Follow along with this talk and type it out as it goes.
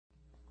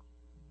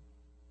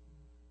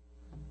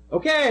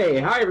Okay,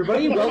 hi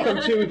everybody.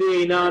 Welcome to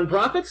the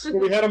Non-Prophets.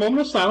 Where we had a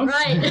moment of silence.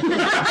 Right.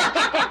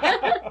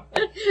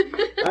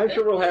 I'm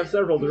sure we'll have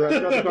several throughout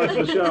the course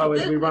of the show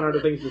as we run out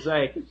of things to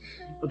say.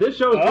 But this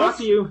show is brought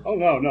to you... Oh,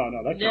 no.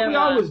 That can't We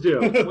always do.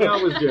 We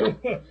always do.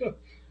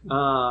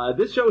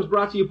 This show is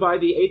brought to you by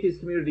the Atheist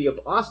Community of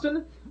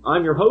Austin.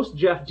 I'm your host,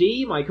 Jeff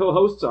D. My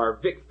co-hosts are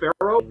Vic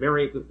Farrow and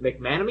Mary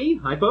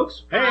McManameee. Hi,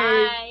 folks. Hey.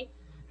 Hi.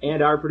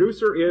 And our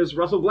producer is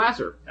Russell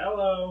Glasser.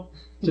 Hello.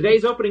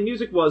 Today's opening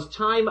music was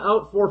Time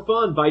Out for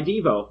Fun by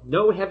Devo.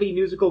 No heavy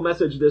musical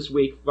message this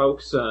week,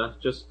 folks.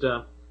 Just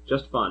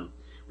fun.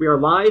 We are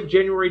live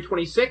January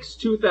 26,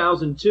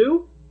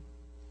 2002.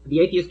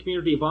 The Atheist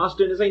Community of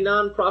Austin is a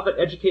non-profit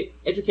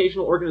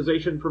educational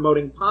organization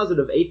promoting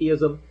positive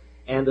atheism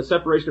and the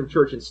separation of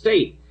church and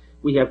state.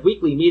 We have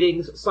weekly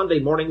meetings Sunday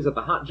mornings at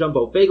the Hot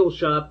Jumbo Bagel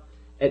Shop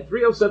at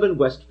 307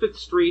 West 5th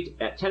Street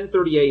at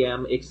 10:30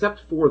 a.m.,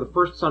 except for the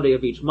first Sunday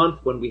of each month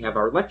when we have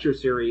our lecture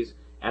series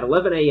at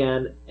 11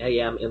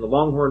 a.m. in the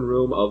Longhorn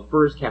Room of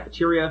Furr's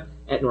Cafeteria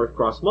at North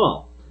Cross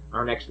Mall.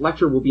 Our next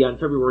lecture will be on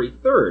February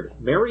 3rd.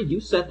 Mary,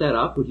 you set that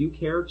up. Would you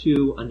care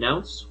to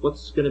announce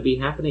what's going to be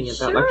happening at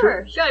that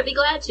lecture? Sure, I'd be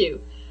glad to.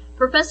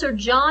 Professor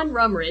John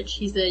Rumrich,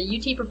 he's the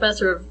UT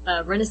professor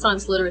of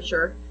Renaissance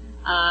literature,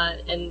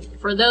 and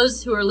for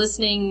those who are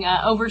listening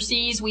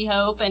overseas, we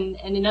hope, and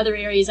in other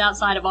areas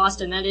outside of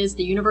Austin, that is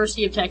the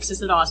University of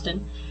Texas at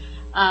Austin.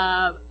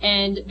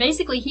 And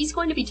basically, he's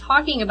going to be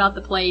talking about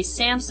the play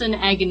Samson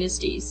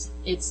Agonistes.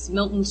 It's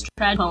Milton's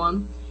tragedy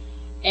poem.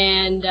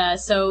 And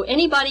so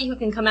anybody who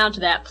can come out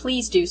to that,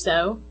 please do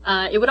so.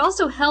 It would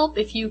also help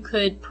if you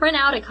could print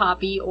out a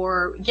copy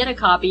or get a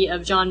copy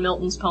of John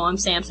Milton's poem,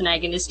 Samson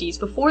Agonistes,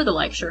 before the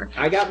lecture.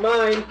 I got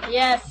mine.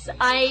 Yes,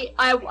 I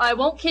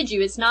won't kid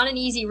you. It's not an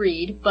easy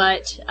read,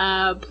 but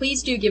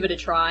please do give it a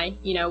try.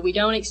 You know, we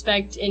don't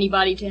expect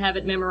anybody to have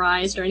it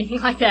memorized or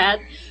anything like that,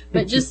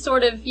 but just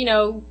sort of,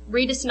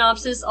 read a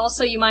synopsis.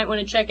 Also, you might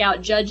want to check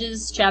out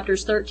Judges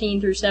chapters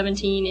 13 through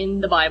 17 in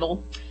the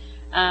Bible.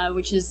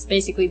 Which is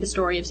basically the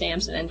story of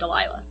Samson and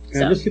Delilah.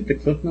 Can I just get the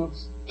Cliff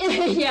Notes?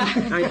 Yeah.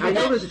 I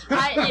noticed.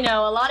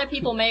 A lot of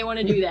people may want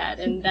to do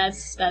that, and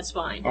that's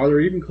fine. Are there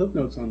even Cliff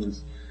Notes on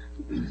this?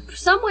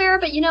 Somewhere,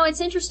 but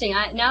it's interesting.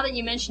 Now that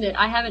you mention it,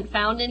 I haven't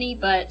found any,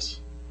 but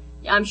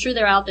I'm sure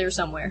they're out there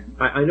somewhere.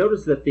 I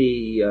noticed that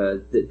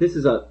this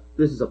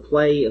is a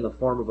play in the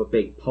form of a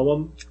big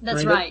poem.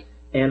 That's right.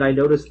 And I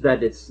noticed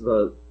that it's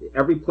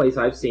every place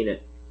I've seen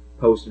it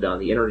posted on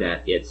the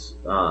internet, it's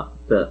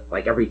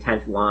every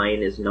 10th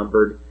line is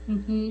numbered.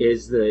 Mm-hmm.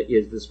 Is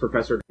this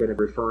professor going to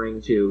be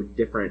referring to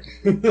different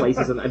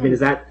places? I mean,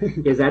 is that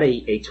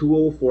a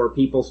tool for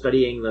people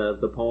studying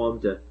the poem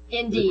to?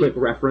 Indeed. As a quick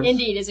reference?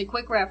 Indeed, as a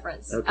quick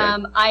reference.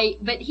 Okay.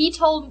 But he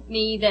told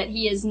me that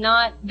he is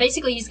not.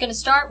 Basically, he's going to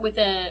start with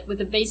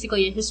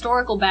basically a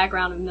historical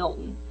background of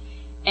Milton,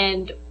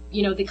 and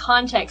the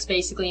context,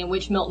 basically, in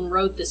which Milton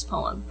wrote this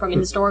poem from a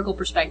historical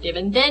perspective.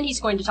 And then he's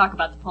going to talk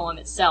about the poem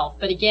itself.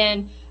 But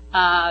again,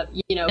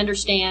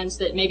 understands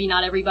that maybe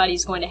not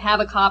everybody's going to have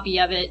a copy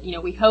of it.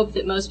 We hope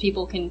that most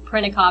people can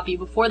print a copy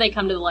before they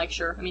come to the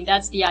lecture. I mean,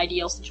 that's the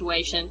ideal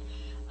situation.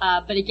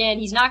 But again,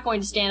 he's not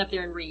going to stand up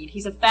there and read.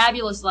 He's a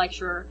fabulous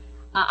lecturer.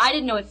 I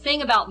didn't know a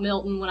thing about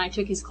Milton when I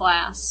took his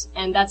class,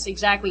 and that's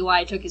exactly why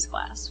I took his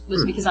class,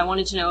 was because I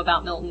wanted to know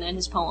about Milton and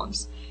his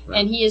poems.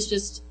 Right. And he is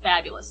just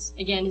fabulous.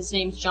 Again, his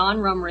name's John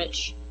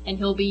Rumrich, and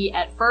he'll be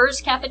at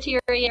Furr's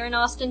Cafeteria in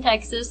Austin,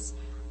 Texas,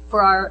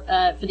 for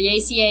the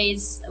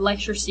ACA'S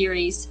lecture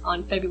series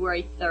on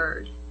February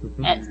 3rd.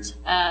 Mm-hmm.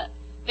 At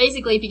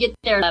basically, if you get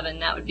there at 11,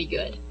 that would be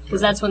good,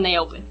 because that's when they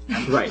open.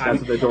 Right,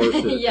 that's when the doors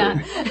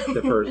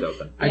to Furr's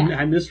open.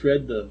 I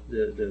misread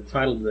the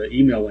title of the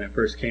email when it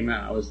first came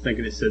out. I was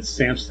thinking it said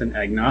Samson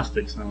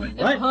Agnostics, and I'm like,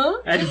 what?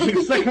 Huh? I had to take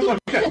a second look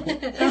at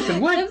it.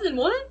 Samson what? Samson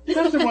what?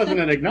 Samson wasn't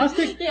an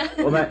agnostic? Yeah.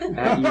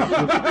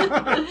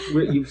 Well,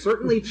 you've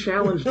certainly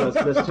challenged us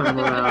this time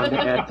around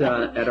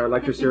at our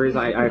lecture series.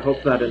 I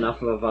hope that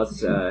enough of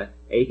us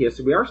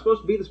atheists, we are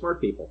supposed to be the smart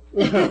people.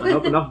 I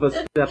hope enough of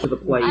us step to the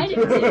plate. I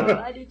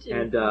do too.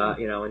 And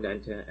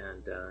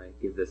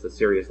give this a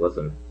serious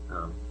listen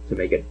to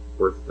make it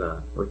worth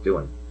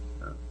doing.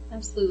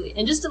 Absolutely.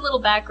 And just a little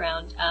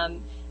background,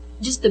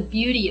 just the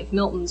beauty of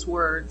Milton's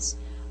words.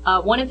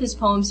 One of his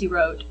poems he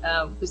wrote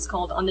was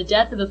called On the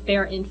Death of a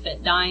Fair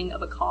Infant Dying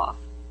of a Cough.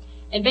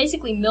 And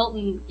basically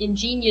Milton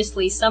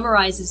ingeniously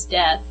summarizes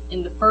death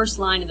in the first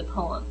line of the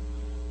poem.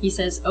 He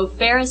says, "O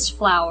fairest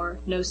flower,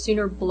 no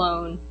sooner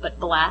blown but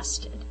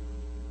blasted."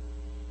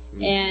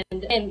 And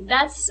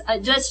that's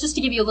just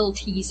to give you a little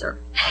teaser.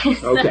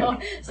 Okay.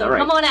 So right.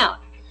 Come on out.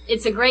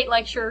 It's a great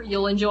lecture.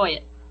 You'll enjoy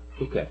it.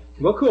 Okay.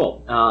 Well,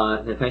 cool.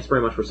 And thanks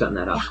very much for setting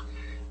that up.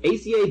 Yeah.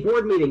 ACA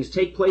board meetings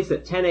take place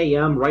at 10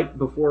 a.m. right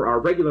before our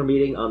regular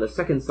meeting on the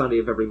second Sunday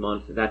of every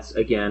month. That's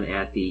again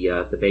at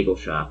the Bagel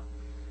Shop.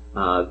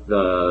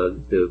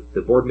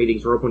 The board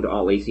meetings are open to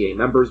all ACA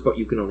members, but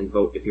you can only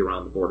vote if you're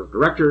on the board of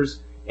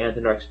directors. And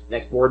the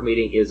next board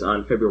meeting is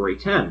on February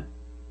 10.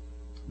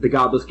 The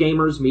Godless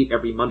Gamers meet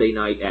every Monday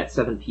night at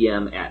 7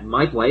 p.m. at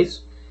my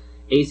place.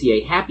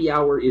 ACA Happy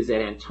Hour is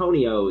at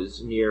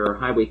Antonio's near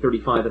Highway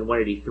 35 and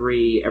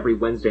 183 every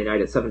Wednesday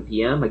night at 7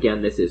 p.m.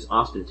 Again, this is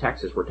Austin,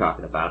 Texas we're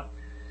talking about.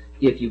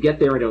 If you get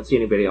there and don't see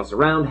anybody else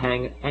around,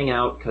 hang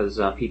out, because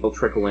people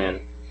trickle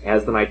in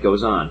as the night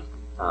goes on.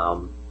 I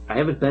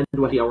haven't been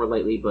to Happy Hour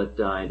lately, but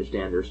I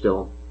understand they're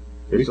still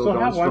going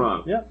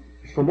strong. Yep.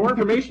 For more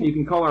information, you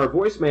can call our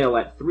voicemail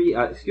at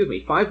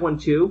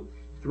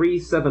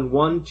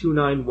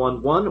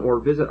 512-371-2911 or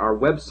visit our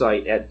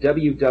website at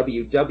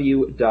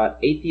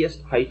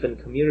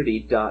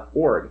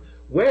www.atheist-community.org,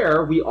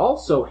 where we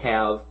also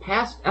have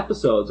past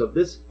episodes of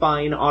this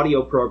fine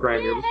audio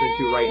program you're listening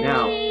to right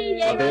now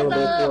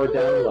available for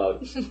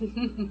download.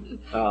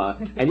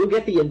 And you'll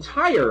get the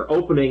entire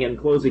opening and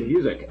closing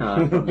music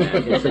from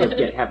that, instead of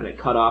having it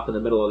cut off in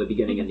the middle of the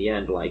beginning and the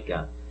end like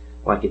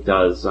it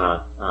does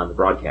on the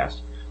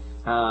broadcast.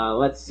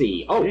 Let's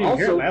see. Oh, didn't also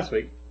hear it last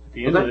week. At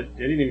the end of it,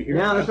 didn't even hear it.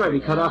 Yeah, that's right. We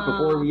cut off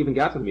before we even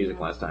got to the music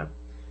last time.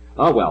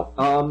 Oh well.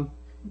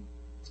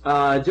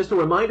 Just a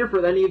reminder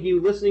for any of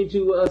you listening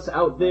to us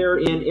out there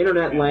in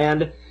internet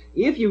land,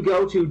 if you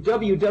go to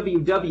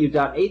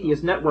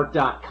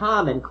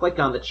www.atheistnetwork.com and click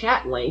on the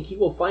chat link, you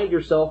will find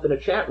yourself in a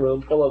chat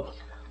room full of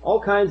all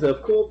kinds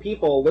of cool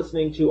people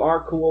listening to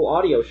our cool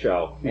audio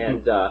show.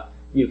 And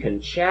you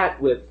can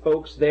chat with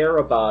folks there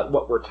about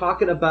what we're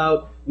talking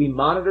about. We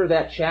monitor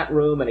that chat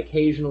room and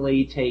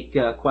occasionally take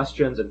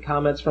questions and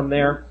comments from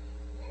there.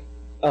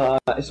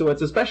 So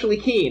it's especially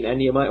keen,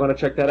 and you might want to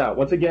check that out.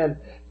 Once again,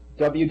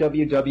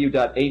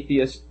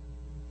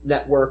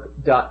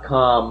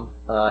 www.atheistnetwork.com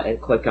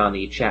and click on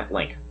the chat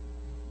link.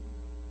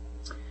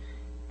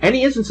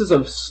 Any instances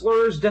of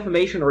slurs,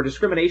 defamation, or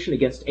discrimination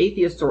against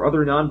atheists or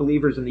other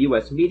non-believers in the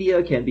U.S.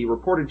 media can be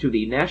reported to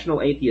the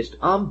National Atheist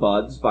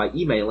Ombuds by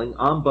emailing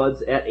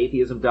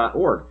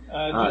ombuds@atheism.org.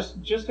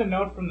 Just a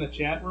note from the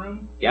chat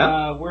room.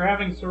 Yeah? We're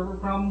having server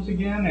problems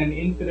again, and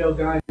Infidel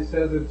Guy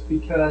says it's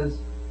because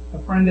a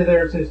friend of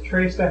theirs has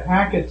traced a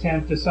hack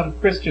attempt to some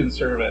Christian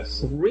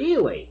service.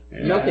 Really?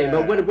 Yeah. Okay,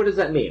 but what does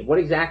that mean? What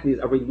exactly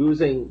are we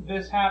losing?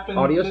 This happened.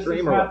 Audio this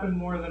stream has or happened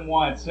more than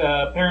once.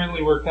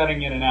 Apparently, we're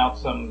cutting in and out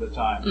some of the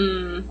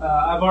time.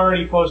 I've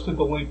already posted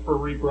the link for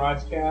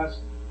rebroadcast,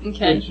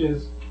 which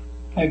is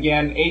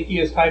again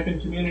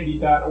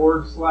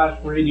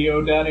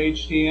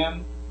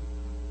atheist-community.org/radio.htm.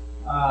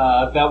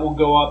 That will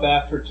go up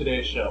after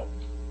today's show.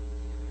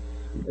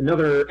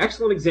 Another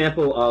excellent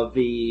example of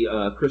the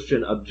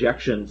Christian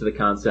objection to the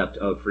concept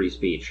of free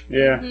speech.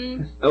 Yeah.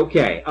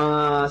 Okay,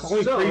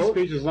 It's only free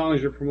speech as long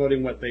as you're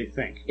promoting what they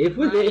think. If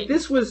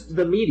this was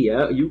the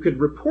media, you could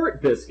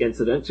report this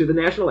incident to the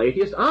National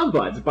Atheist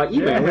Ombuds by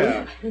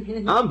emailing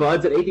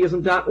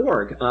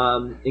ombuds@atheism.org.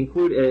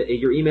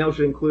 Your email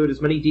should include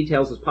as many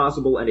details as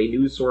possible and a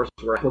news source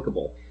where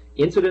applicable.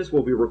 Incidents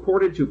will be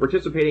reported to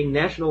participating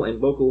national and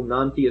local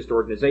non-theist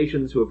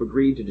organizations who have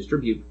agreed to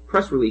distribute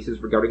press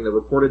releases regarding the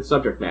reported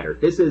subject matter.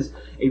 This is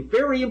a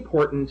very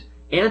important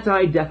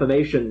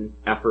anti-defamation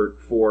effort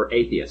for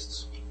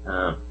atheists.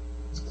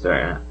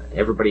 So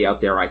everybody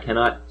out there, I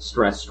cannot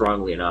stress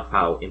strongly enough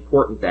how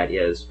important that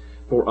is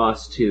for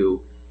us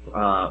to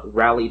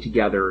rally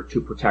together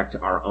to protect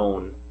our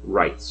own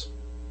rights.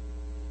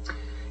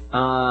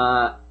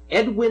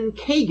 Edwin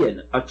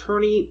Kagan,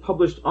 attorney,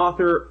 published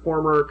author,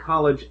 former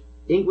college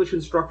English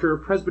instructor,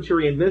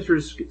 Presbyterian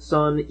minister's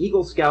son,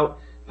 Eagle Scout,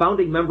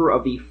 founding member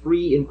of the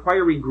Free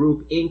Inquiry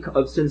Group, Inc.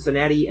 of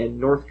Cincinnati and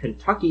North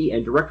Kentucky,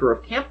 and director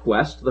of Camp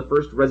Quest, the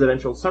first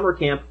residential summer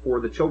camp for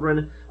the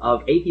children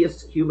of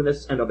atheists,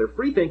 humanists, and other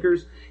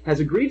freethinkers,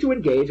 has agreed to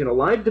engage in a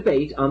live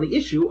debate on the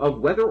issue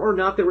of whether or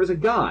not there is a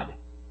God.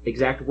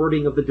 Exact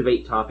wording of the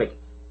debate topic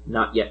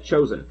not yet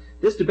chosen.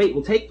 This debate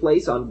will take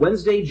place on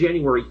Wednesday,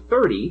 January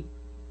 30.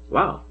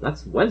 Wow,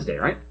 that's Wednesday,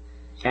 right?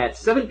 At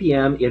 7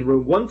 p.m. in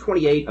room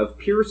 128 of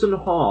Pearson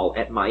Hall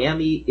at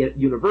Miami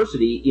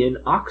University in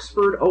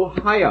Oxford,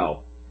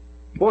 Ohio.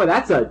 Boy,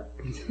 that's a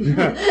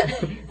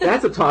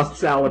tossed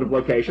salad of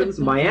locations.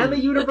 Miami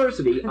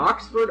University,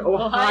 Oxford,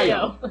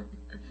 Ohio.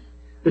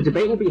 The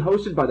debate will be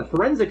hosted by the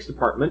Forensics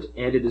Department,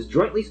 and it is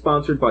jointly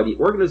sponsored by the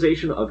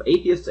Organization of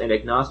Atheists and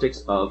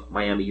Agnostics of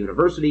Miami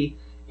University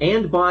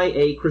and by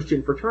a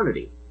Christian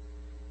fraternity.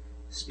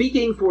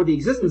 Speaking for the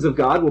existence of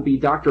God will be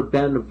Dr.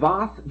 Ben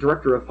Voth,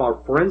 Director of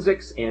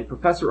Forensics and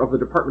Professor of the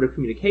Department of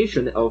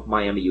Communication of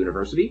Miami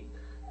University.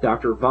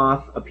 Dr.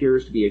 Voth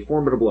appears to be a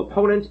formidable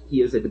opponent.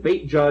 He is a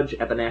debate judge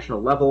at the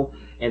national level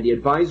and the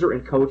advisor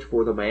and coach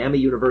for the Miami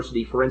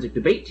University Forensic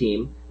Debate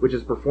Team, which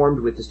has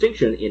performed with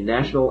distinction in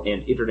national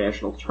and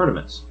international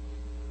tournaments.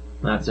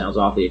 That sounds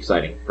awfully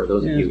exciting for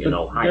those of you in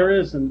Ohio.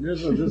 There's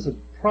a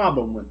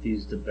problem with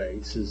these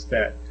debates is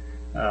that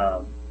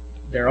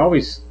they're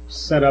always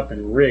set up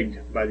and rigged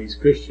by these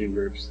Christian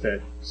groups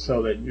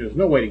so that there's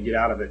no way to get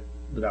out of it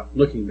without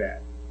looking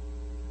bad.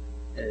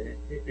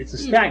 It's a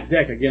stacked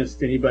deck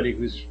against anybody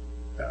who's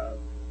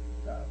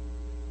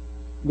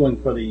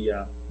going for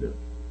the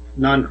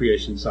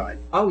non-creation side.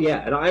 Oh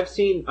yeah, and I've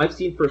seen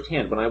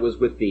firsthand when I was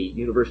with the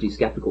University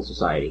Skeptical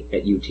Society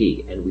at UT,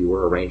 and we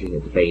were arranging a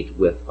debate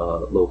with a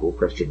local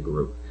Christian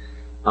group.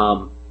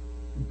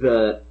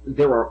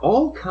 there are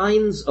all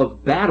kinds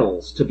of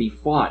battles to be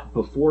fought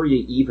before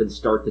you even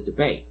start the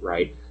debate,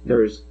 right?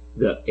 There's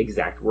the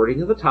exact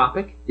wording of the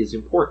topic is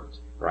important,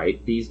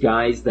 right? These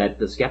guys that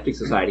the Skeptic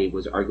Society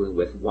was arguing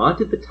with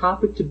wanted the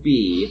topic to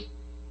be,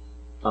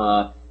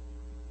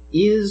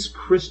 is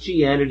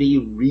Christianity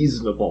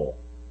reasonable?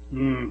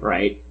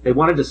 Right? They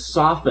wanted to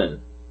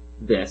soften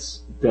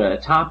the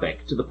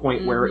topic to the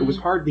point where it was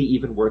hardly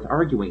even worth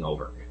arguing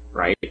over.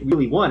 Right? It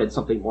really wanted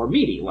something more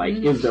meaty, like,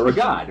 is there a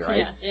God,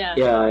 right?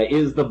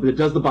 Does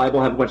the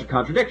Bible have a bunch of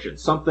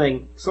contradictions?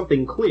 Something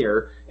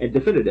clear and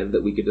definitive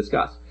that we could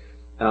discuss.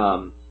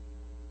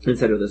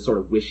 Instead of this sort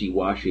of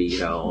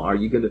wishy-washy, are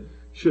you gonna,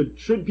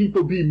 should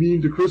people be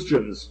mean to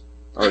Christians?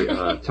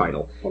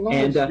 Title. Well, no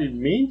one's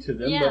being mean to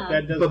them, but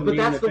that doesn't mean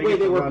that's that the way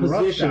they were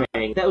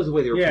positioning. That was the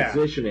way they were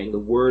positioning the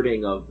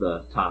wording of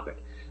the topic.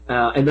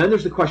 And then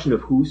there's the question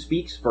of who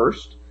speaks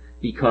first.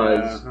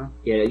 Because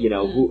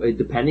who,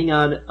 depending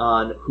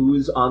on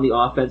who's on the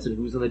offense and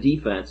who's on the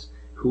defense,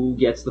 who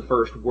gets the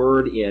first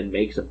word in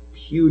makes a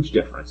huge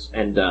difference.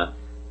 And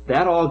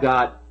that all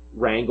got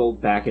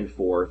wrangled back and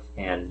forth,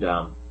 and they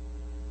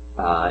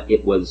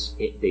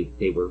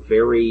were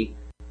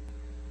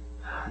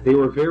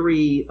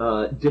very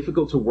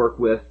difficult to work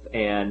with,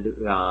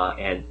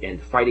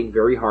 and fighting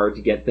very hard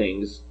to get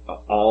things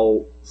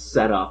all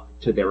set up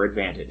to their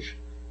advantage.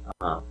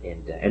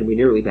 And we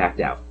nearly backed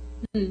out.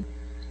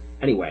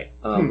 Anyway,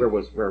 where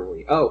were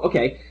we? Oh,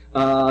 okay.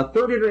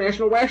 Third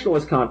International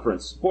Rationalist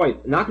Conference. Boy,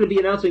 not going to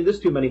be announcing this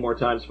too many more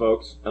times,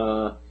 folks.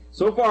 So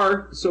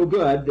far, so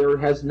good. There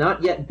has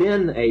not yet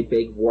been a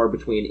big war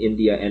between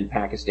India and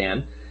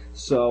Pakistan.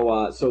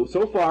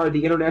 So far,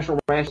 the International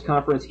Rationalist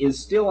Conference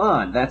is still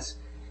on. That's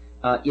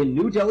in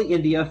New Delhi,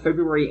 India,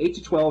 February 8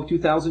 to 12,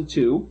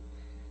 2002.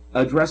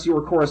 Address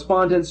your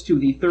correspondence to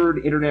the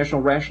Third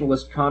International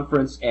Rationalist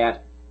Conference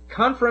at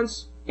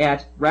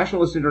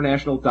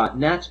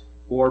conference@rationalistinternational.net.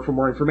 Or for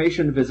more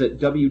information, visit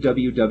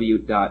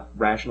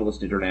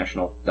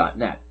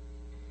www.rationalistinternational.net.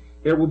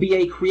 There will be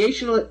a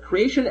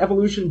creation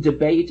evolution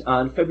debate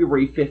on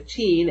February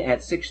 15 at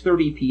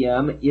 6:30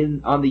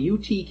 p.m. on the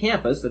UT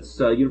campus. That's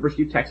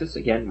University of Texas,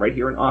 again, right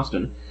here in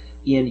Austin,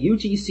 in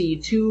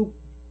UTC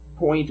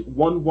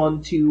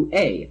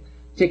 2.112A.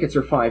 Tickets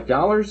are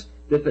 $5.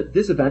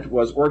 This event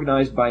was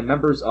organized by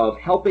members of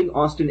Helping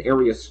Austin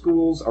Area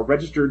Schools, a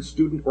registered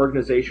student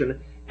organization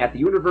at the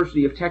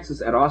University of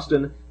Texas at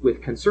Austin,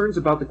 with concerns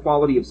about the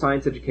quality of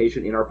science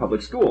education in our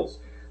public schools.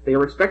 They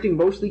are expecting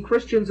mostly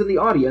Christians in the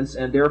audience,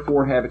 and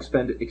therefore have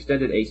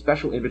extended a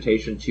special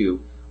invitation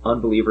to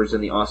unbelievers in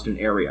the Austin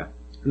area.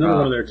 Another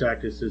one of their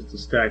tactics is to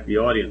stack the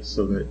audience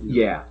so that...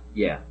 Yeah.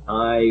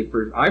 I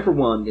for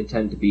one,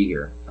 intend to be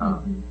here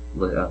on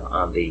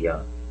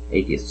the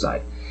atheist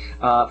side.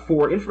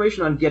 For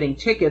information on getting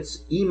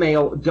tickets,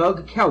 email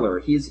Doug Keller.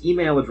 His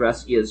email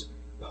address is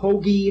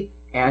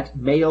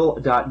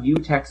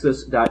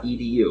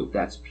pogie@mail.utexas.edu.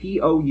 That's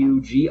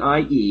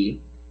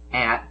POUGIE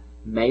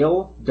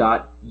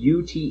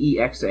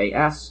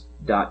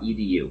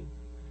 @mail.utexas.edu.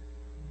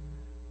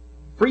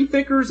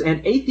 Freethinkers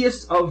and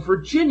Atheists of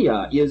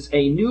Virginia is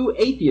a new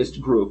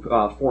atheist group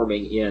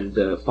forming in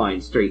the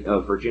fine state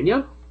of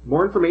Virginia.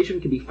 More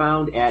information can be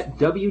found at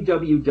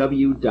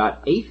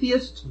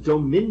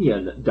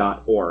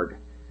www.atheistdominion.org.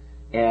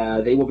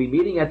 They will be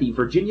meeting at the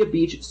Virginia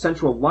Beach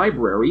Central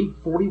Library,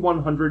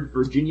 4100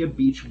 Virginia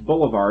Beach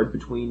Boulevard,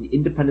 between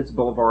Independence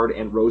Boulevard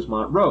and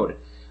Rosemont Road.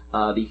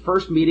 The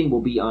first meeting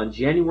will be on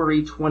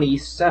January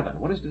 27.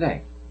 What is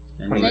today?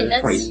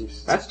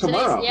 That's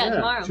tomorrow.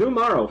 Tomorrow.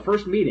 Tomorrow,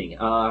 first meeting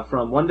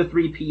from 1 to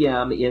 3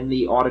 p.m. in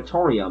the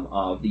auditorium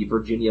of the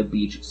Virginia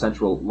Beach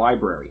Central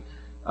Library.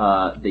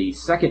 The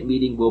second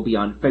meeting will be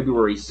on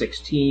February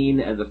 16,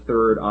 and the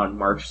third on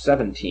March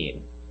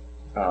 17.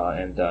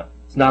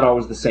 It's not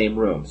always the same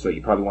room, so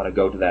you probably want to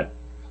go to that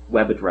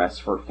web address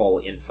for full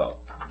info.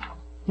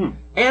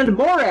 And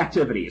more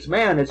activities.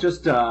 Man, it's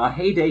just a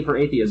heyday for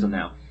atheism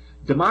now.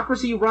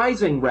 Democracy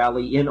Rising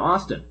rally in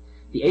Austin.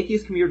 The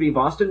Atheist Community of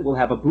Austin will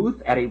have a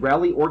booth at a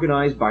rally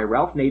organized by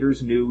Ralph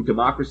Nader's new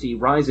Democracy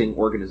Rising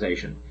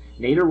organization.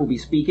 Nader will be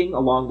speaking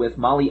along with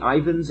Molly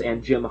Ivins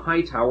and Jim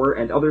Hightower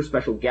and other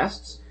special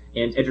guests,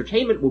 and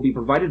entertainment will be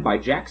provided by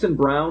Jackson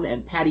Brown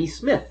and Patty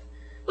Smith.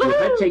 The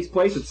event takes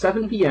place at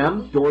 7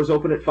 p.m., doors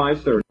open at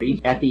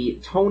 5:30, at the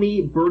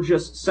Tony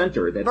Burgess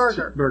Center. That's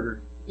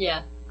Burger.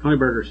 Yeah. Tony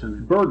Burger Center.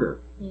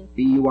 Burger.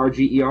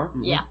 B-U-R-G-E-R?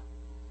 Mm-hmm. Yeah.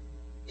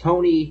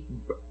 Tony,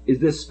 is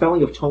this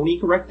spelling of Tony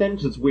correct then?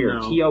 Because it's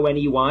weird. No.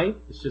 T-O-N-E-Y?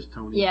 It's just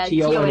Tony. Yeah,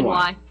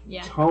 T-O-N-Y.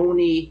 Yeah.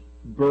 Tony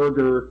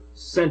Burger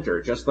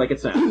Center, just like it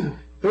sounds.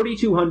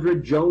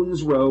 3200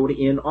 Jones Road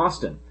in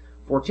Austin.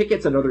 For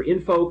tickets and other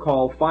info,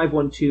 call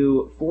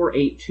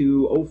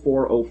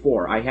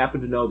 512-482-0404. I happen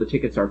to know the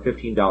tickets are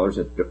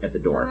 $15 at the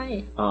door.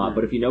 Right.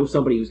 But if you know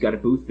somebody who's got a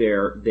booth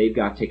there, they've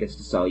got tickets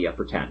to sell you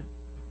for $10.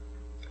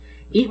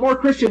 Eat More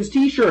Christians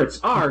t-shirts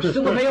are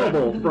still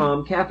available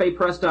from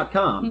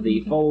cafepress.com.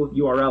 The full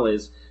URL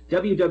is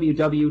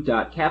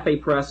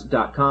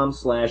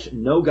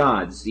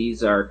www.cafepress.com/nogods.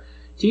 These are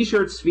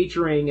t-shirts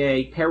featuring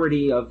a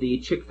parody of the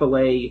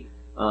Chick-fil-A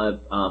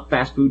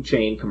fast food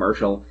chain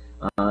commercial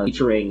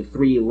featuring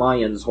 3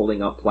 lions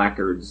holding up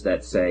placards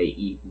that say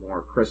 "Eat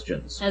more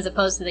Christians," as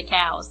opposed to the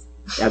cows.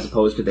 As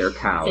opposed to their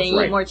cows, saying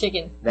right? Eat more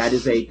chicken. That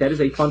is a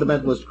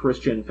fundamentalist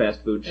Christian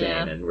fast food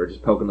chain, and we're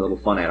just poking a little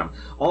fun at them.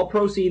 All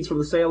proceeds from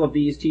the sale of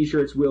these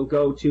T-shirts will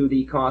go to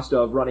the cost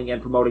of running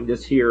and promoting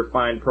this here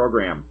fine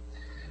program.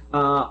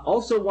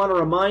 Also want to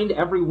remind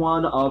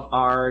everyone of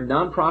our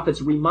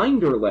nonprofits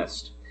reminder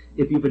list.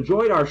 If you've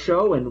enjoyed our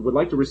show and would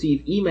like to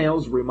receive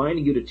emails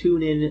reminding you to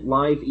tune in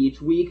live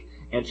each week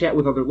and chat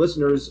with other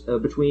listeners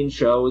between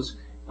shows,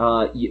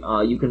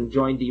 you can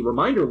join the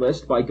reminder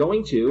list by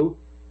going to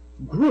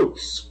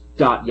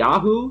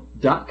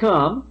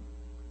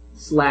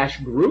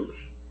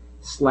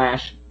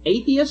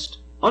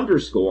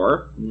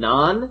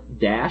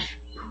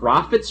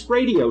groups.yahoo.com/group/atheist_non-prophets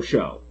radio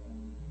show.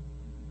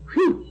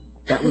 Whew,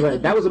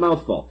 that was a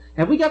mouthful.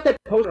 Have we got that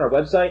posted on our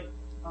website?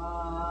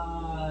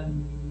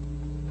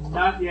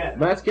 Not yet.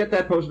 Let's get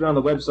that posted on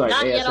the website.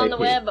 Not ASAP. yet on the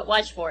web, but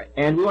watch for it.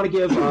 And we want to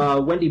give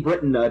Wendy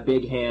Britton a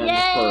big hand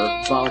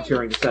for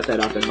volunteering to set that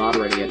up and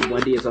moderating it.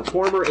 Wendy is a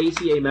former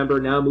ACA member,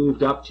 now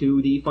moved up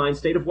to the fine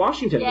state of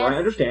Washington, where I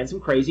understand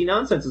some crazy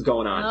nonsense is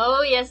going on.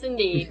 Oh, yes,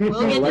 indeed.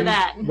 We'll get to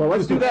that. Well,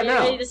 let's do that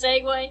now. Ready to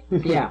segue?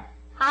 Yeah.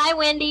 Hi,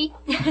 Wendy.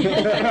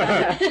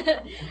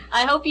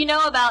 I hope you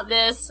know about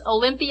this.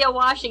 Olympia,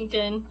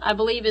 Washington, I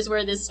believe is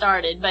where this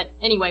started. But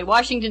anyway,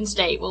 Washington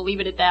State. We'll leave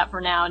it at that for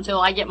now until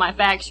I get my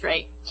facts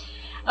straight.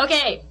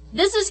 Okay,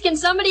 can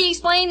somebody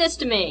explain this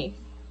to me?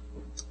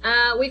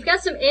 We've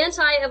got some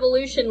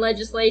anti-evolution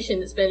legislation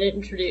that's been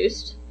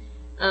introduced.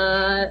 This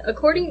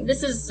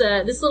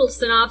little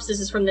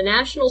synopsis is from the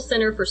National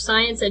Center for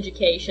Science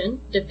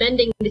Education,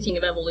 defending the teaching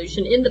of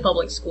evolution in the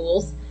public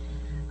schools.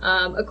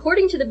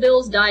 According to the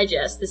Bill's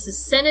Digest, this is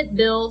Senate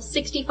Bill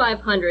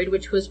 6500,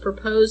 which was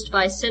proposed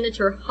by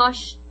Senator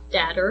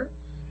Hofstadter.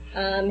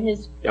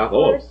 His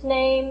first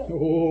name,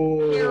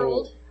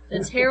 Harold.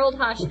 That's Harold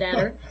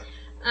Hofstadter.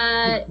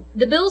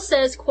 The bill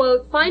says,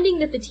 quote, finding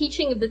that the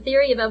teaching of the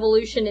theory of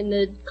evolution in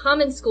the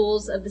common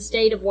schools of the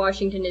state of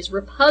Washington is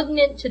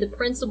repugnant to the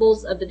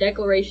principles of the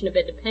Declaration of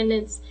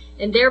Independence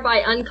and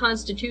thereby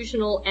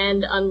unconstitutional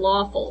and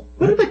unlawful.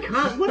 What did the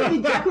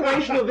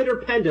Declaration of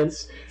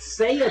Independence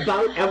say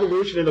about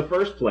evolution in the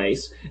first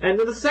place? And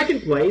in the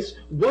second place,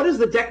 what does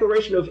the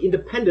Declaration of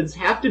Independence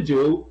have to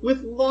do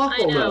with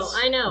lawfulness?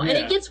 I know. Yeah. And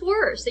it gets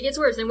worse.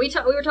 And we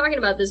were talking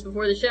about this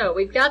before the show.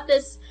 We've got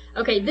this.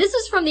 Okay, this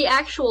is from the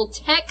actual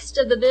text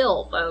of the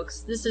bill,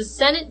 folks. This is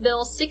Senate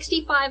Bill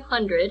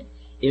 6500.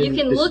 You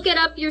can look it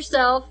up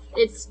yourself.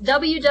 It's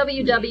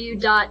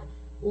www.leg,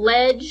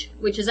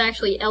 which is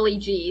actually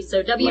LEG,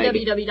 so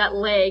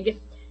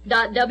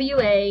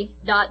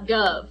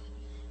www.leg.wa.gov.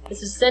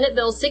 This is Senate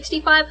Bill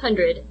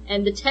 6500,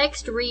 and the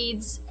text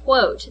reads,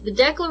 quote, the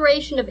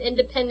Declaration of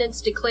Independence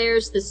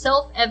declares the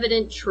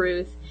self-evident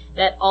truth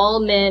that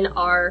all men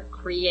are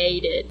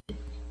created.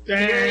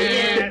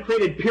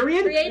 Created,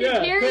 period?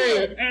 Created,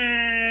 period.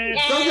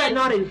 Does that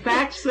not, in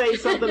fact, say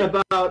something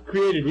about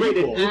created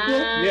equal?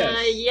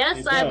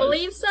 Yes, I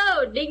believe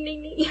so. Ding,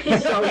 ding, ding.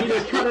 So you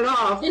just cut it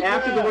off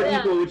after the word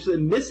equal, which is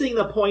missing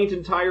the point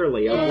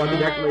entirely of what the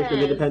Declaration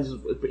of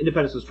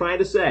Independence was trying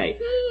to say.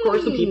 Of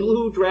course, the people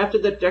who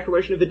drafted that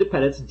Declaration of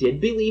Independence did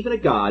believe in a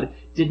God.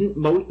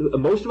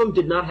 Most of them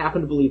did not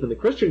happen to believe in the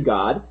Christian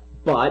God,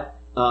 but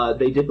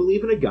they did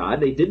believe in a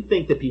God. They did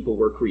think that people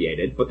were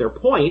created, but their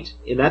point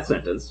in that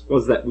sentence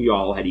was that we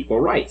all had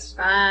equal rights.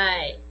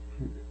 Right.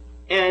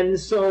 And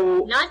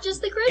so... Not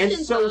just the Christians.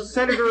 And so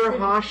Senator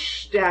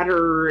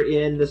Hofstadter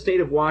in the state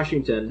of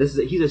Washington,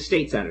 he's a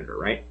state senator,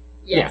 right?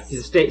 Yes. Yeah,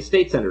 he's a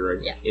state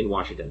senator in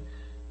Washington.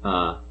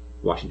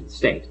 Washington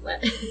State.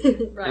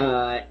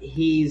 Right.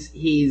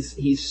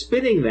 He's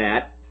spinning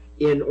that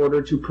in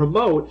order to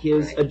promote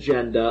his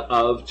agenda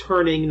of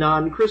turning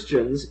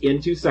non-Christians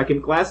into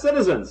second-class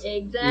citizens.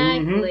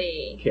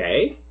 Exactly.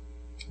 Okay.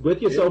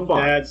 With you so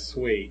far. That's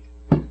sweet.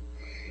 I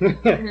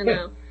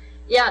know.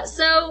 Yeah,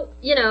 so,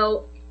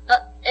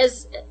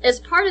 as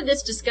part of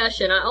this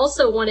discussion, I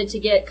also wanted to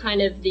get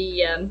kind of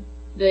the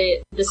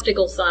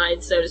skeptical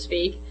side, so to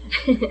speak.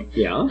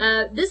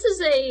 Yeah. This is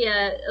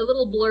a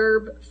little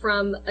blurb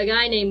from a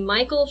guy named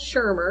Michael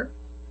Shermer.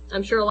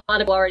 I'm sure a lot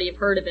of people already have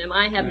heard of him.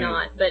 I have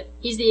not, but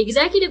he's the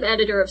executive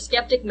editor of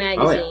Skeptic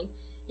Magazine. Oh, yeah.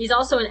 He's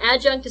also an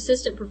adjunct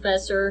assistant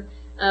professor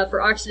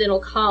for Occidental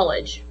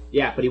College.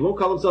 Yeah, but he won't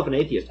call himself an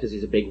atheist because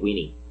he's a big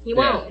weenie. He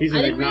won't. He's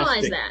I didn't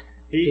realize that.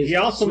 He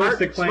also makes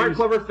the claim. Smart,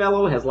 clever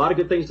fellow, has a lot of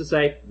good things to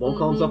say. Won't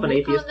call himself an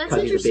atheist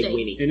because he's a big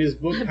weenie. In his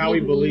book, How We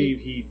Believe,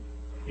 he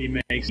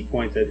makes the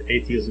point that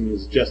atheism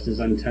is just as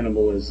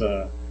untenable as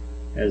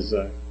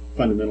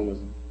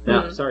fundamentalism.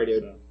 No, sorry,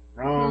 dude. So,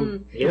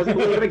 wrong. He doesn't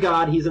believe in a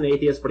God. He's an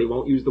atheist, but he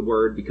won't use the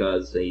word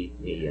because he's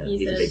a big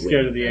weenie.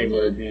 Scared of the A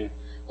word, yeah.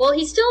 Well,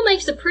 he still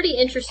makes a pretty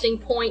interesting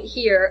point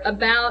here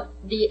about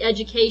the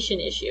education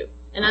issue,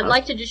 and I'd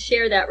like to just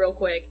share that real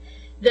quick.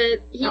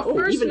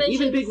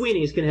 Even big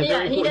weenies can have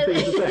very important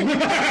things to say.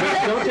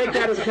 Don't take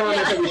that as a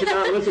comment that we should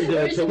not listen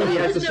to what he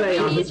has to say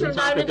on this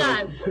topic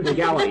of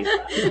legalities.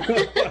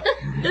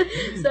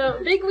 So,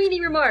 Big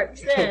Weenie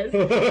Remarks says,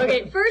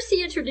 okay, first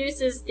he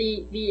introduces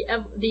the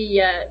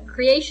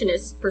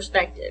creationist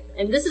perspective,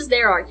 and this is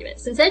their argument.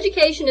 Since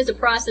education is a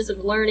process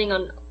of learning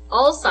on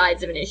all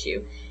sides of an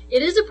issue,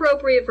 it is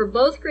appropriate for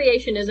both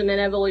creationism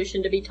and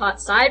evolution to be taught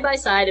side by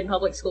side in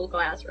public school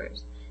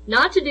classrooms.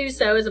 Not to do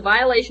so is a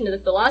violation of the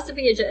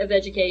philosophy of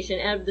education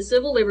and of the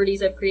civil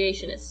liberties of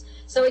creationists.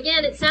 So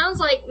again, it sounds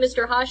like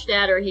Mr.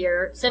 Hofstadter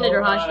here, Senator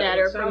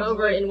Hofstadter from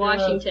over in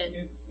Washington.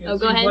 It go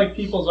seems ahead. like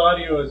people's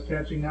audio is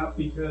catching up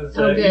because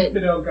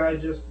Infidel Guy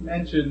just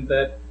mentioned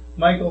that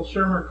Michael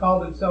Shermer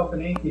called himself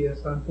an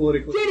atheist on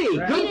Political. Did he?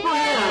 Good for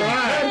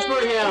him! Good for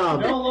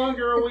him! No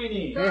longer a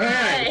weenie. All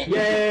right.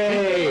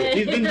 Yay!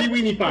 He's been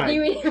de-weenified. All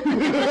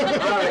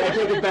right, I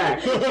take it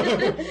back.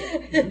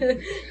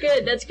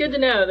 Good. That's good to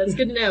know. That's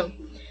good to know.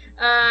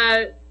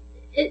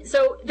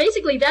 So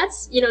basically,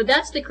 that's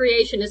the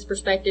creationist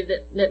perspective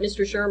that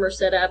Mr. Shermer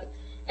set up,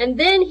 and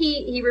then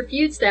he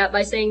refutes that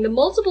by saying the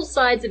multiple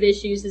sides of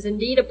issues is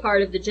indeed a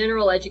part of the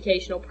general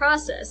educational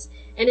process,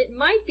 and it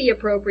might be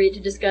appropriate to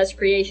discuss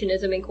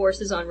creationism in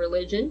courses on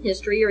religion,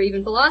 history, or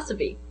even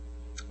philosophy,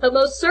 but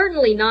most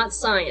certainly not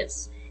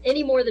science.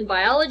 Any more than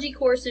biology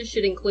courses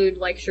should include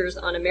lectures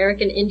on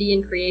American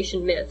Indian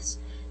creation myths.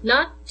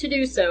 Not to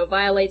do so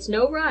violates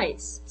no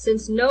rights,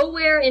 since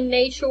nowhere in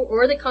nature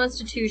or the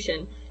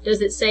Constitution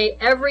does it say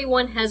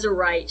everyone has a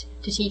right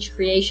to teach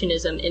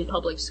creationism in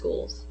public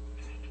schools.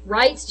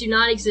 Rights do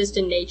not exist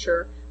in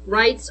nature.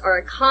 Rights are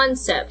a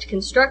concept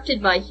constructed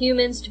by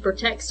humans to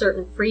protect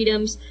certain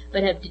freedoms,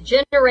 but have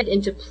degenerated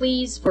into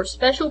pleas for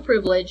special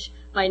privilege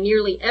by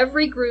nearly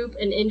every group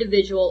and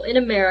individual in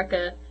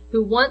America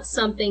who wants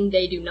something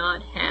they do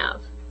not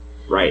have.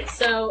 Right.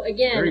 So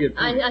again,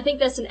 I think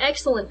that's an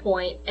excellent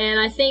point, and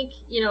I think,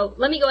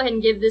 let me go ahead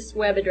and give this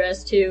web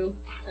address to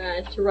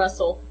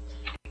Russell.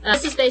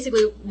 This is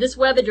basically, this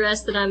web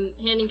address that I'm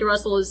handing to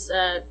Russell is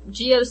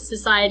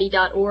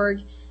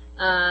geosociety.org.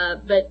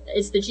 But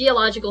it's the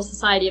Geological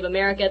Society of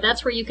America.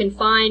 That's where you can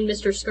find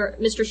Mr.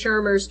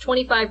 Shermer's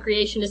 25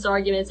 creationist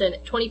arguments and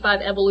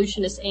 25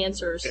 evolutionist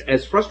answers.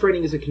 As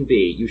frustrating as it can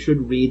be, you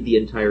should read the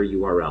entire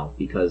URL,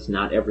 because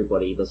not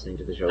everybody listening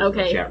to the show is in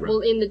the chat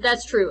room. Well,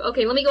 that's true.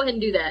 Okay, let me go ahead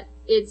and do that.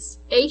 It's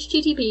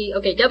HTTP.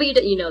 Okay,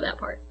 you know that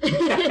part.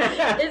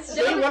 It's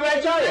See, what did I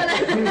tell you?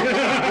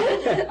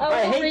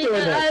 I hate doing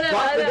this.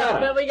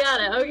 But we got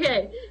it.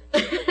 Okay.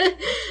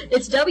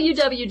 It's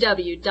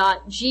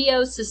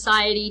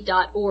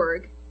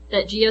www.geosociety.org.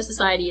 That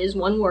Geosociety is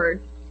one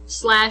word.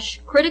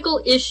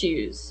 /critical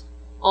issues,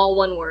 all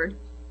one word.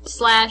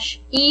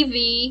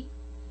 /EV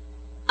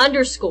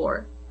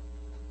 _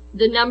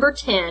 the number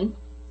 10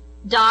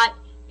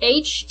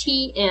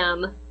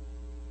 .htm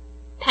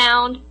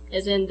pound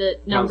as in the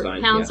number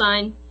pound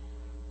sign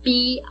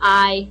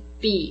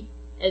BIB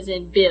as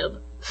in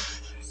bib.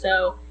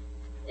 So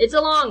it's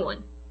a long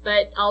one.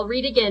 But I'll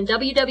read again,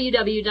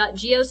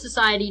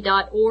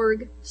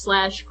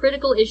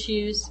 www.geosociety.org/critical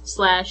issues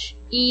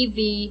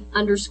 /EV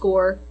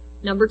 _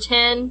 number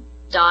 10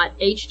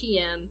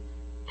 .htm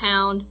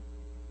pound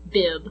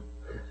bib.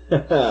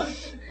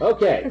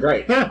 Okay,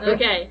 great.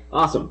 Okay.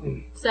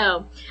 Awesome.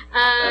 So,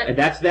 and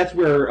that's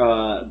where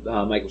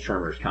Michael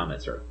Shermer's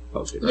comments are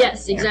posted, right?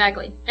 Yes,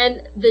 exactly.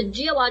 And the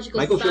Geological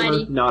Michael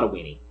Society... Shermer, not a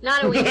weenie.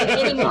 Not a weenie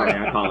anymore. Sorry,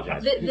 I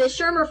apologize. The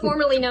Shermer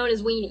formerly known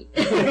as Weenie.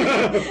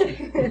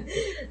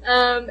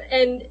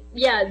 And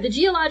yeah, the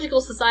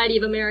Geological Society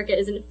of America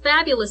is a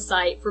fabulous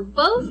site for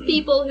both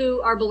people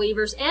who are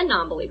believers and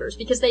non-believers,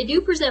 because they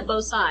do present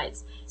both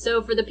sides.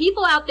 So for the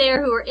people out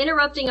there who are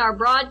interrupting our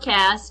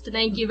broadcast,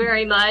 thank you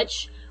very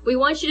much. We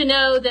want you to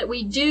know that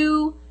we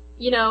do,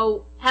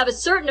 have a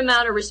certain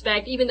amount of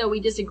respect, even though we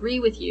disagree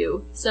with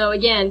you. So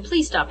again,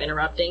 please stop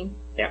interrupting.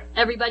 Yeah.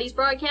 Everybody's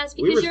broadcast.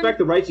 We respect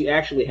the rights you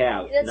actually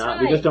have. That's right.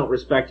 We just don't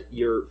respect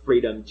your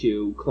freedom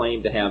to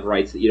claim to have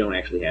rights that you don't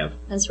actually have.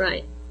 That's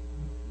right.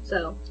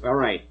 So. All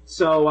right.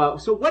 So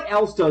what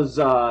else does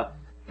Herr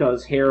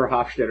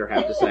Hofstadter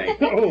have to say?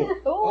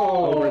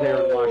 Over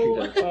there in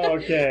Washington.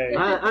 Okay.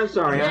 I'm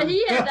sorry. Yeah,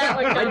 he had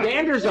that one my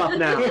dander's up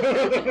now.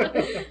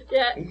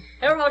 Yeah,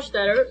 Herr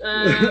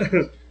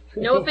Hofstadter.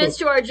 No offense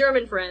to our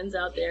German friends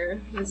out there.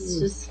 This is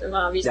just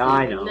obviously. Yeah,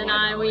 I know.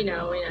 We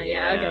know.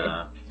 Yeah,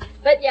 okay.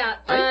 But yeah.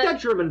 I've got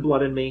German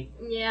blood in me.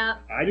 Yeah.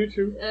 I do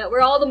too.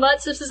 We're all the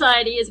mutts of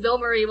society, as Bill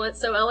Murray once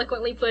so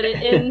eloquently put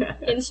it in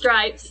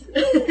Stripes.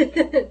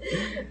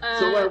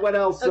 So what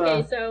else?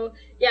 Okay, so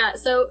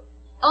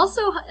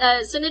also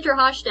Senator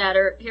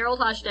Harold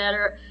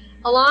Hofstadter,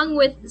 along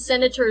with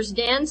Senators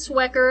Dan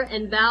Swecker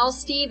and Val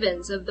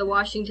Stevens of the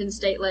Washington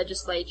State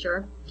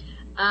Legislature,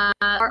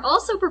 are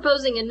also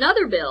proposing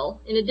another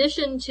bill in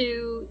addition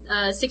to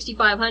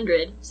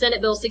 6500,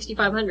 Senate Bill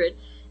 6500.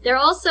 They're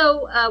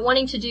also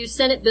wanting to do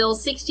Senate Bill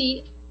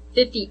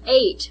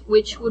 6058,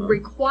 which would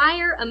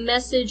require a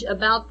message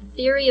about the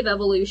theory of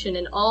evolution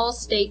in all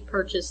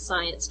state-purchased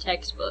science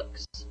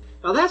textbooks.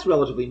 Now that's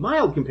relatively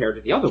mild compared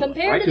to the other one,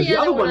 right? Because the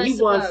other one, he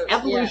wants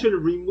evolution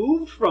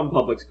removed from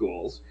public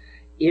schools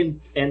and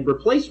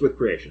replaced with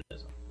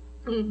creationism.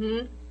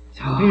 Mm-hmm.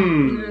 I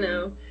don't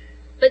know.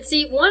 But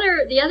see, one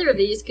or the other of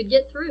these could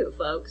get through,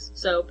 folks.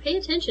 So pay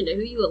attention to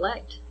who you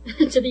elect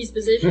to these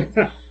positions.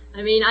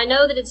 I mean, I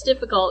know that it's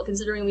difficult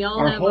considering we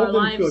all have our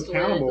lives to lead. Hold them to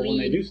accountable when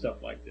they do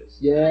stuff like this.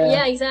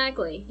 Yeah,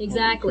 exactly.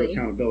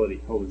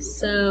 Accountability.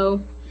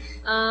 So,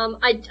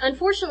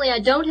 unfortunately, I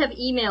don't have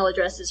email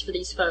addresses for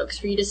these folks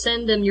for you to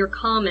send them your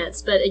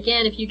comments. But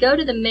again, if you go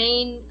to the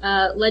main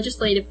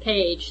legislative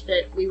page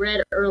that we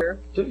read earlier,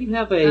 don't you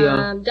have a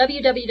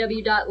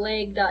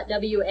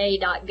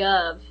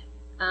www.leg.wa.gov?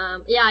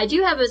 Yeah, I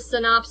do have a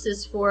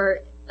synopsis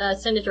for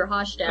Senator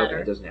Hofstadter.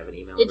 Okay, it doesn't have an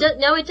email address.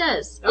 No, it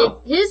does.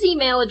 Oh. His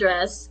email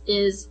address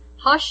is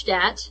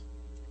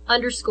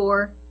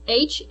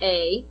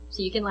Hofstadt_HA,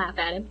 so you can laugh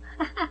at him.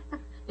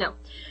 No.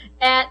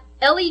 At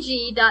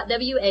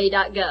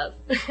leg.wa.gov.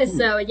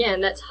 So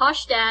again, that's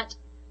Hofstadt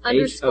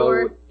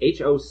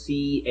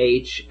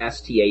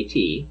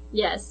HOCHSTAT.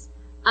 Yes.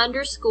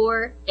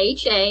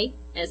 _HA,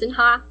 as in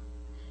ha,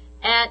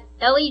 at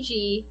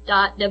leg.wa.gov.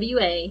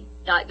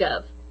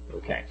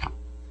 Okay.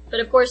 But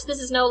of course, this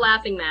is no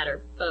laughing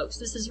matter, folks.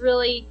 This is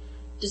really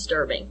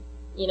disturbing.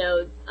 You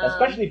know,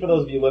 especially for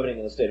those of you living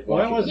in the state of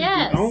Washington. Well, that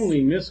wasn't the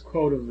only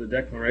misquote of the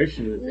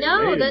Declaration that they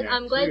made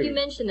I'm glad you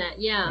mentioned that.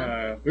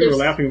 Yeah, we were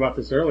laughing about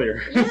this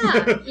earlier.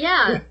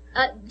 Yeah.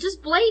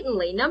 Just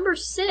blatantly, number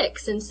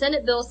 6 in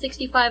Senate Bill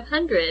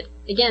 6500.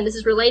 Again, this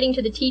is relating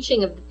to the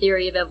teaching of the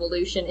theory of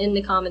evolution in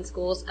the common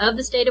schools of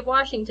the state of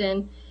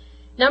Washington.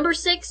 Number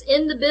 6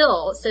 in the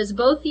bill says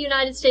both the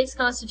United States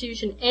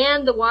Constitution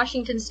and the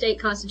Washington State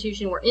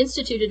Constitution were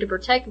instituted to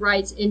protect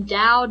rights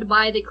endowed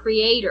by the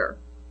Creator.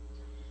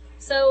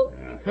 So,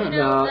 you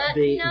know,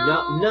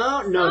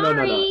 no.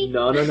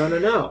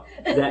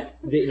 That,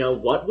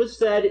 what was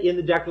said in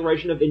the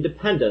Declaration of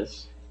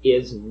Independence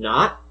is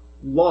not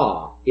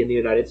law in the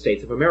United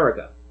States of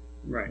America.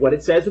 Right. What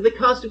it says in the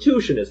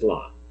Constitution is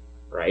law.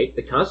 Right?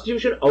 The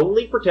Constitution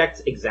only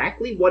protects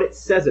exactly what it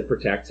says it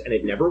protects, and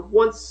it never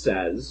once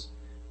says...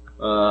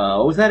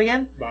 what was that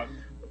again?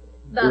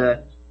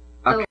 Number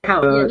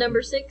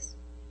 6?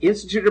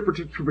 Instituted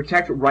to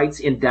protect rights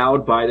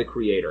endowed by the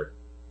Creator.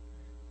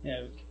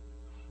 Yeah.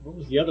 What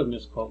was the other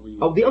misquote we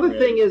used? The other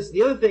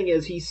thing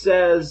is he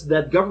says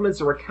that governments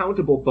are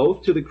accountable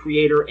both to the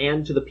Creator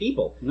and to the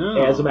people.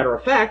 No. As a matter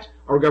of fact,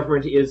 our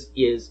government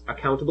is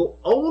accountable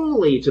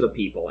only to the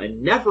people,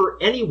 and never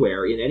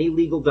anywhere in any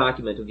legal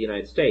document of the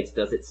United States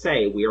does it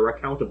say we are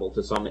accountable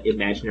to some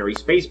imaginary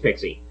space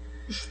pixie.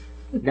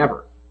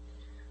 Never.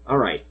 All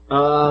right.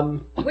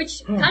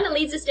 Which kind of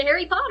leads us to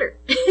Harry Potter.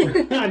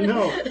 I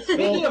know.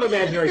 Speaking of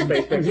imaginary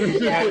space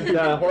pixies and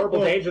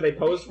horrible danger they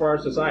pose for our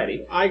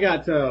society. I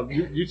got.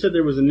 You said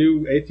there was a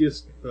new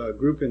atheist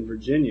group in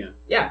Virginia.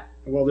 Yeah.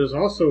 Well, there's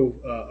also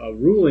a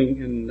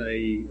ruling in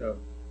a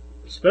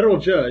federal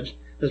judge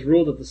has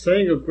ruled that the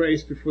saying of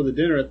grace before the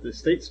dinner at the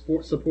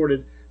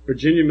state-supported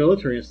Virginia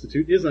Military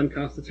Institute is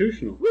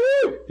unconstitutional.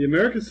 Woo! The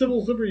American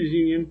Civil Liberties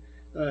Union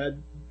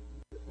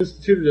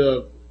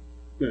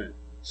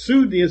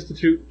sued the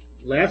Institute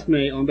last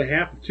May on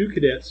behalf of 2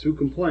 cadets who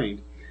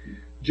complained.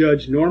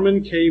 Judge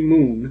Norman K.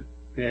 Moon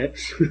at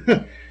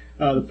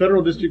the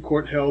federal district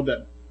court held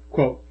that,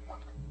 quote,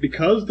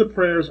 because the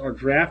prayers are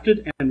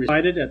drafted and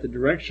recited at the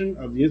direction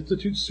of the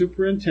Institute's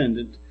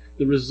superintendent,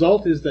 the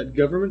result is that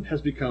government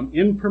has become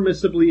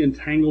impermissibly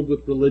entangled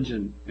with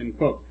religion, end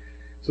quote.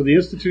 So the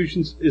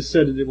institution is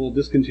said that it will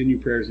discontinue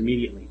prayers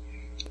immediately.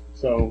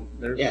 So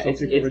there's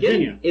something for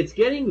Virginia. It's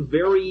getting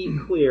very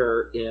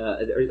clear,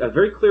 a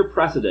very clear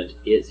precedent,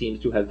 it seems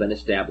to have been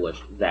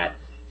established, that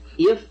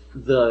if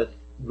the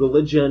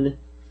religion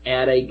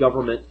at a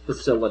government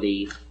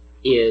facility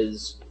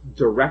is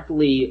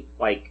directly,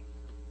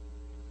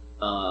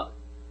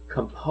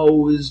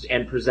 composed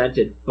and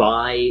presented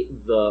by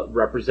the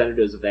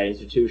representatives of that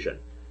institution,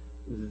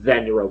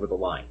 then you're over the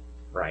line,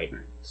 right?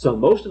 So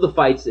most of the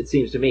fights, it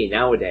seems to me,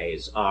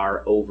 nowadays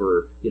are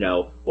over,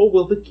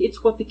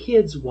 it's what the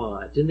kids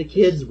want, and the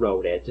kids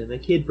wrote it, and the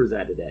kid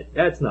presented it.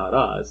 That's not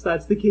us,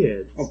 that's the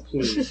kids. Oh,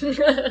 please.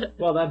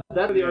 Well, that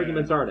the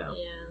arguments are now.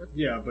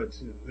 Yeah, but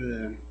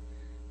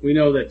we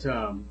know that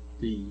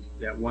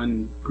that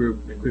one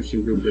group, the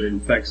Christian group that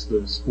infects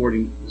the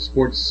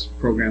sports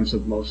programs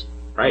of most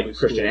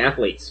Christian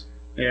athletes.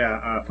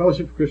 Yeah,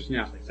 Fellowship for Christian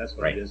Athletes, that's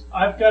what it is.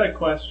 I've got a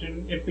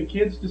question. If the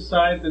kids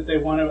decide that they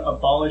want to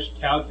abolish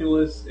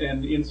calculus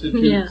and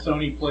institute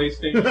Sony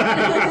PlayStation,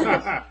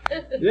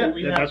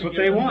 that's what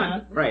they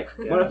want. Right.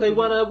 Yeah. What if they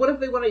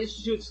want to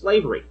institute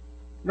slavery?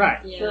 Right.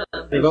 Yeah.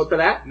 They vote for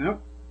that?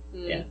 Nope.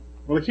 Yeah.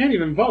 Well, they can't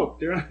even vote.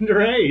 They're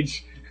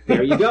underage.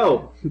 There you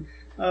go.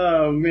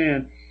 Oh,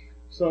 man.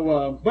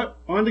 So, but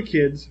on to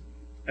kids.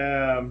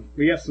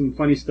 We got some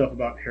funny stuff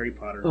about Harry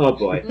Potter. Oh,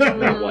 boy.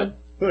 That one.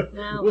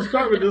 We'll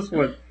start with this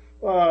one.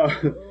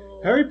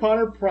 Harry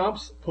Potter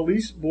prompts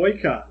police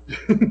boycott.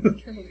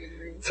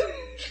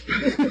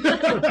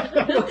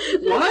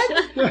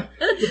 What?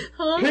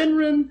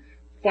 Penryn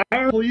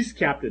fire police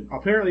captain.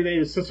 Apparently, they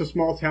is such a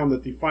small town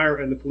that the fire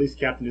and the police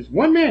captain is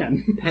one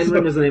man.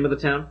 Penryn is the name of the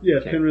town?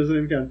 Yes, okay. Penryn is the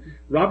name of the town.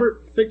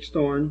 Robert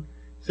Fichthorn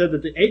said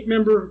that the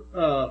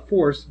 8-member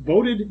force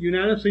voted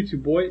unanimously to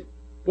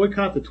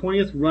boycott the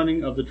 20th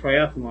running of the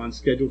triathlon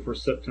scheduled for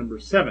September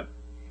 7th.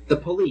 The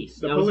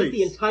police. Now, is it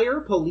the entire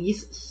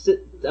police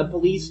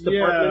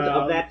department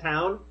of that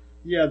town?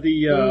 Yeah,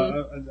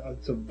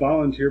 it's a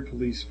volunteer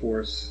police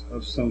force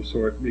of some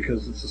sort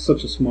because it's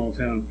such a small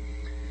town.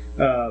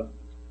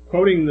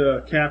 Quoting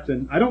the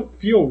captain, "I don't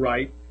feel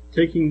right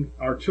taking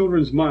our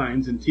children's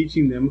minds and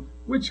teaching them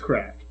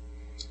witchcraft.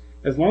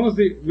 As long as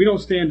we don't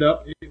stand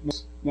up, it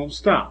won't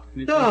stop.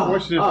 And it's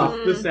unfortunate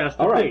that this has to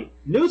be." All right,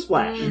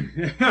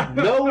 newsflash.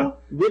 No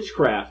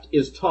witchcraft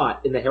is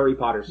taught in the Harry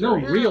Potter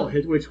series. No real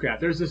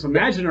witchcraft. There's this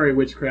imaginary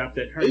witchcraft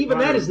that Harry Even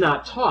Potter... that is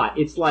not taught.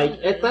 It's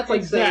like that's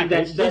like saying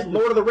that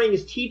Lord of the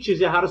Rings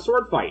teaches you how to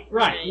sword fight.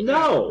 Right.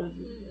 No.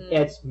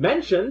 It's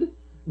mentioned,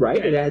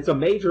 right? It's a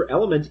major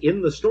element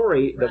in the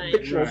story, the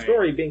fictional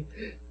story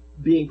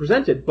being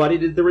presented, but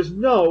there is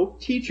no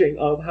teaching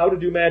of how to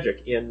do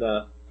magic in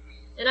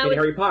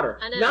Harry Potter.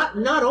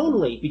 Not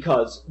only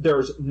because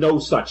there's no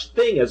such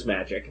thing as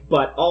magic,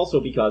 but also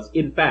because,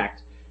 in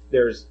fact,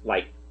 there's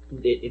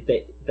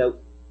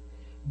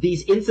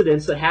these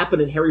incidents that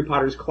happen in Harry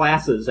Potter's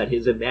classes at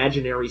his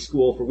imaginary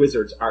school for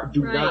wizards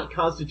do not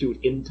constitute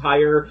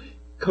entire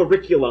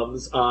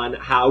curriculums on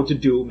how to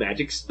do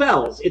magic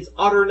spells. It's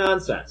utter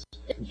nonsense.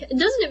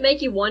 Doesn't it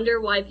make you wonder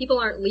why people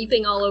aren't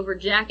leaping all over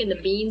Jack and the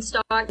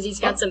Beanstalk because he's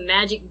got some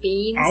magic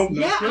beans? I don't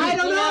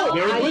know.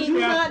 I do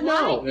not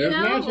know. There's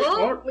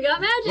magic. We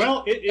got magic.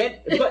 Well,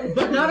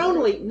 but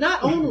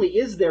not only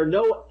is there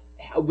no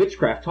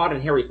witchcraft taught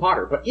in Harry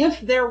Potter, but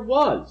if there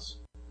was,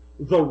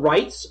 the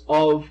rights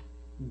of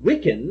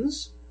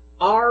Wiccans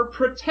are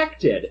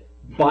protected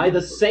by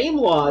the same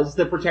laws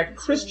that protect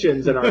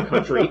Christians in our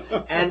country,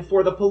 and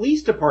for the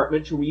police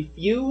department to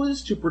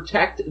refuse to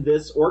protect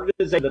this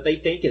organization that they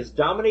think is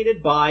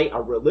dominated by a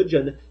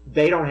religion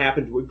they don't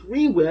happen to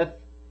agree with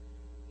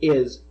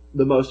is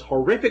the most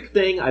horrific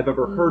thing I've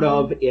ever heard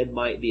of in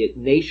the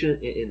nation,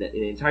 in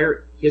the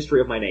entire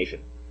history of my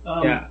nation.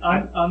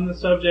 On the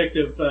subject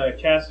of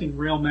casting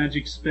real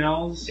magic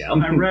spells,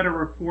 I read a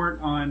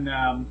report on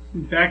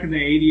back in the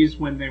 80s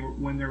when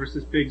there was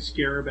this big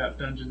scare about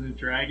Dungeons and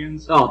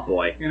Dragons. Oh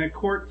boy! In a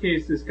court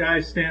case, this guy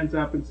stands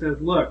up and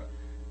says, "Look,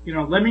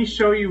 let me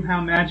show you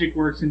how magic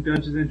works in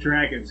Dungeons and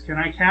Dragons. Can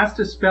I cast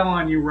a spell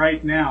on you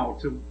right now?"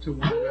 To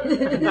one of the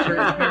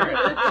concerned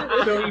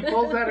parents. So he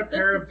pulls out a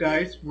pair of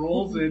dice,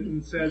 rolls it,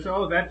 and says,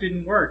 "Oh, that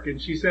didn't work."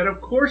 And she said,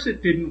 "Of course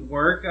it didn't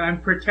work. I'm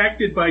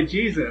protected by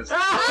Jesus."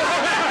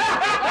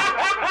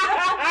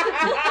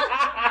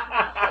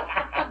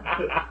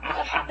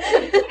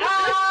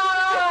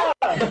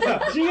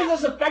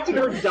 Jesus affected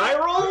her die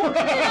roll?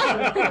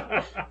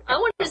 I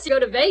wanted to go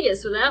to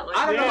Vegas with that one.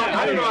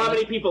 I don't know how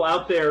many people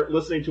out there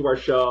listening to our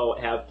show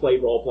have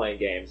played role-playing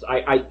games.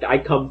 I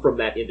come from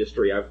that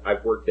industry.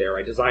 I've worked there.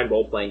 I design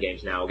role-playing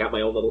games now. Got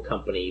my own little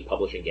company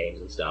publishing games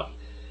and stuff.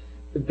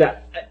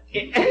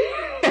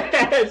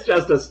 It's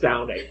just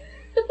astounding.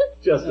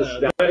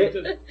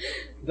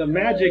 The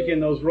magic in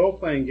those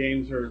role-playing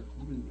games are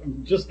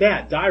just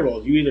that, die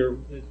rolls. You either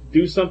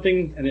do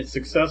something and it's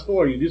successful,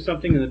 or you do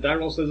something and the die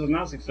roll says it's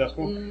not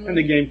successful, and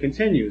the game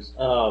continues.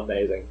 Oh,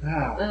 amazing.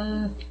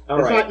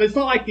 It's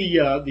not like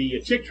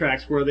the Chick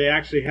Tracks where they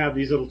actually have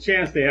these little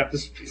chants they have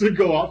to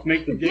go off to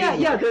make the game.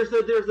 Yeah, there's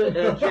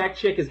a Jack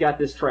Chick has got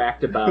this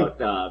tract about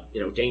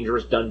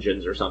dangerous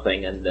dungeons or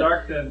something, and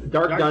Dark Dungeons.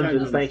 Dark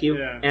Dungeons, thank you.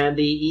 Yeah. And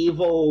the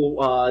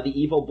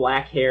evil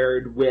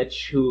black-haired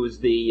witch who's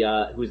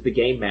the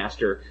game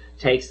master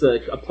takes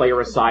a player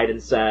aside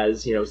and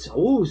says,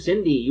 "Oh,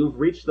 Cindy, you've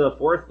reached the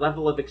 4th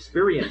level of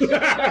experience.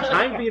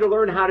 Time for you to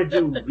learn how to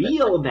do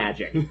real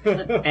magic."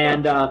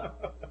 And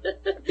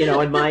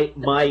and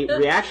my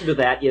reaction to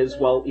that is,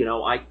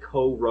 I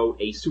co-wrote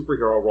a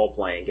superhero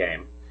role-playing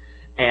game,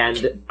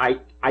 and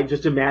I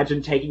just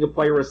imagine taking a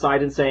player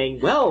aside and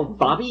saying, "Well,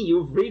 Bobby,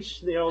 you've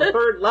reached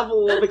 3rd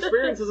level of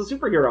experience as a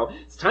superhero.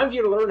 It's time for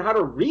you to learn how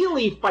to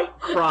really fight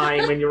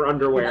crime in your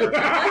underwear."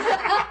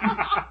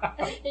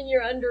 In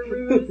your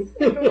underoos.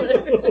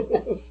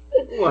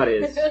 What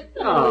is?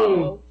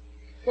 Oh.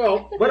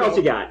 Well, what else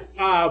you got?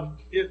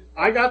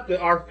 I got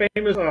our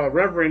famous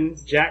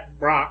Reverend Jack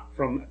Brock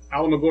from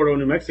Alamogordo,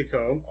 New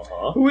Mexico,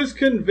 who is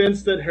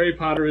convinced that Harry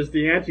Potter is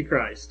the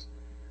Antichrist.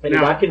 And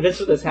you're not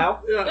convinced of this?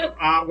 How?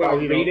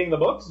 Reading the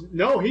books?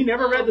 No, he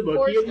never read the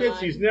book. He admits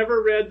he's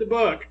never read the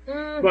book.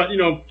 But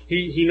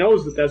he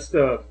knows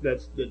that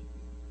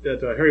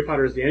Harry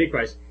Potter is the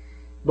Antichrist.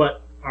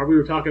 But we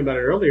were talking about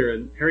it earlier,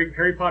 and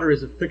Harry Potter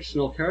is a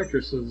fictional character,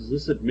 so does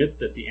this admit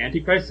that the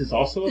Antichrist is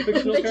also a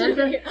fictional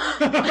character?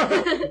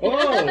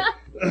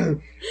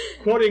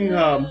 Quoting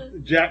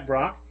Jack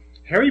Brock,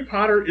 "Harry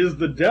Potter is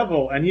the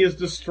devil, and he is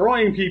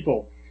destroying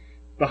people.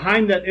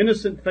 Behind that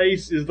innocent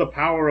face is the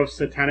power of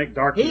satanic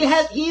darkness."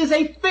 He is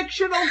a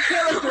fictional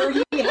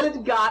character. He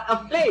hasn't got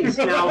a face.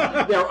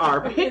 Now, there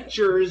are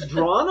pictures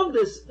drawn of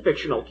this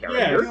fictional character.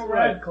 Daniel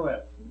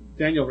Radcliffe.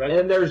 Daniel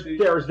Radcliffe. And there's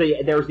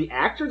the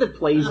actor that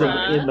plays him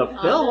in the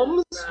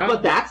films,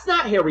 but that's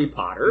not Harry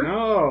Potter.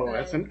 No,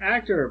 that's an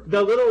actor.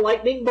 The little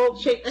lightning bolt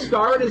shaped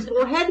scar on his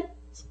forehead,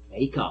 it's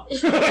makeup.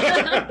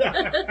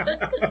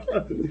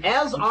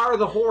 As are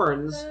the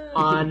horns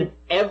on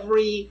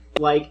every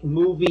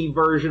movie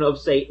version of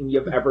Satan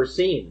you've ever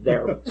seen.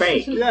 They're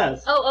fake.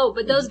 Yes.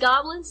 But those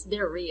goblins,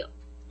 they're real.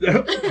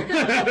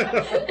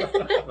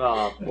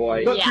 Oh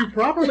boy. But to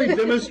properly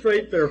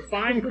demonstrate their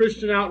fine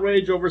Christian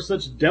outrage over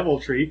such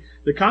deviltry,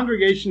 the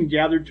congregation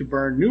gathered to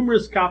burn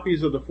numerous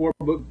copies of the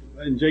 4-book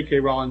in J.K.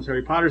 Rowling's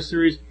Harry Potter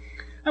series.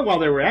 And while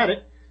they were at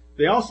it,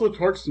 they also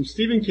torched some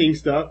Stephen King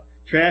stuff,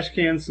 trash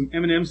cans some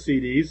Eminem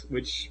CDs,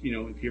 which,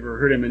 if you ever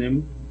heard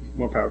Eminem,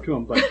 more power to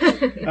him, but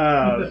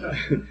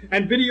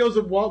and videos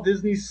of Walt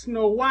Disney's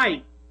Snow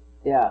White.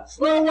 Yeah.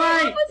 Snow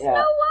White! Snow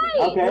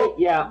White! Okay,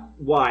 yeah.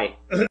 Why?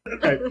 This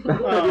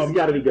has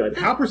got to be good.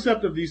 How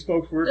perceptive these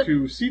folks were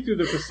to see through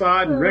the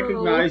facade and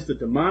recognize the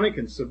demonic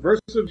and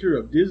subversive nature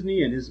of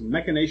Disney and his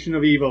machination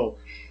of evil.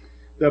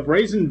 The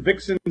brazen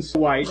vixen Snow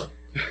White,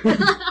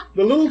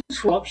 the little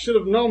trump should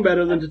have known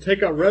better than to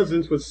take up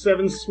residence with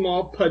 7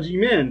 small, pudgy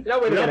men. No,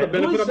 wait a minute.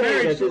 Who's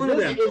saying this?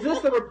 Is this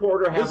the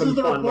reporter having fun? This is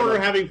the reporter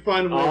having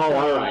fun with,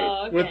 all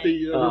right. With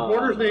the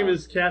reporter's name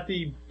is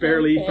Kathy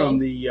Fairley from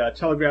the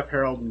Telegraph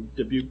Herald in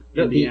Dubuque,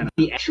 Indiana.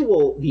 The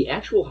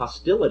actual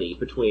hostility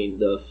between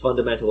the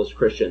fundamentalist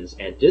Christians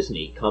and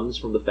Disney comes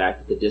from the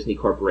fact that the Disney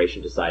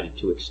Corporation decided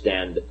to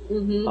extend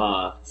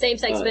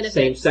same-sex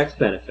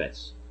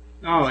benefits.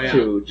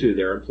 To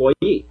their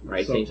employee,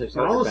 right? So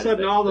all of a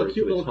sudden, all the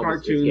cute little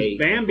cartoons,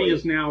 Bambi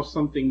is now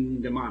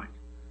something demonic.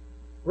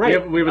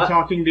 Right. We have a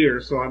talking deer,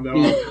 so I'm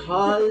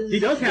because he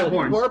does have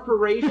horns.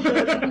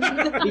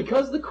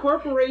 Because the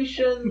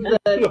corporation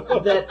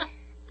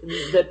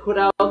that put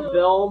out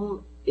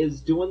film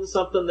is doing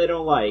something they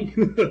don't like.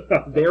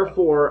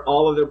 Therefore,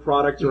 all of their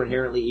products are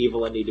inherently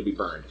evil and need to be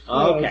burned.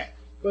 Okay.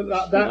 But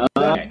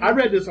I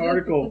read this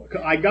article.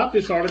 I got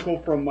this article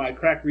from my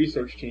crack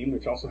research team,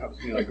 which also happens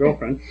to be my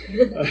girlfriend,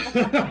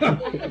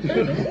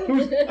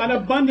 who's an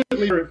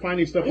abundantly better at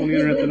finding stuff on the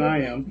internet than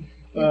I am.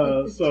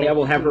 So yeah,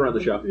 we'll have her on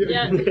the show.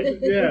 Yeah,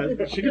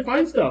 she can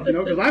find stuff,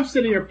 because I'm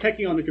sitting here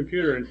pecking on the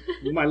computer and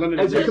my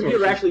limited. Is your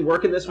computer actually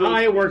working this week?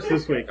 It works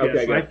this week. Yes,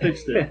 Okay, I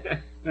fixed it,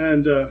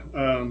 and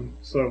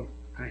so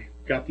I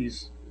got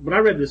these. But I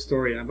read this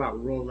story and I about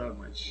rolled out of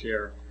my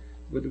chair.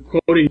 With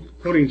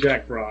quoting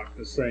Jack Brock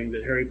as saying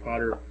that Harry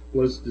Potter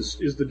is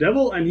the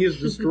devil and he is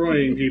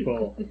destroying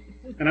people.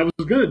 And I was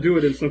going to do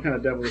it in some kind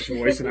of devilish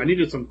voice, and I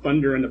needed some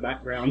thunder in the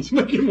background to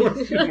make it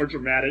more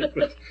dramatic.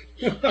 But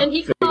and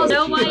he calls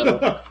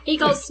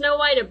Snow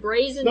White a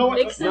brazen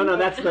vixen. No,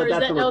 that's the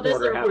reporter.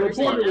 The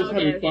reporter was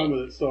having fun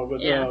with it. So, but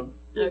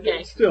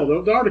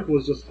still, the article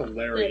was just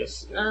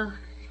hilarious.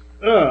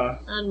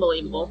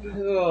 Unbelievable.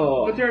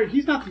 Oh. But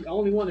he's not the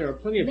only one. There are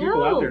plenty of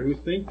people out there who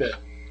think that.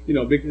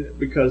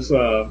 Because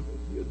of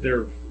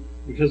their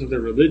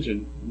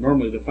religion,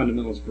 normally the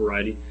fundamentalist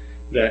variety,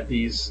 that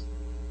these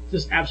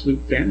just absolute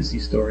fantasy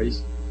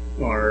stories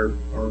are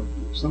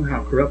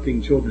somehow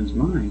corrupting children's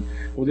mind.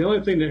 Well, the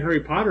only thing that Harry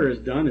Potter has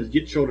done is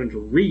get children to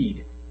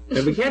read.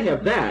 And we can't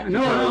have that.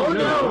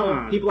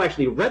 No. People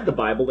actually read the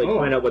Bible, they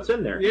find out what's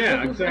in there.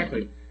 Yeah,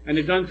 exactly. And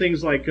they've done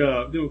things like,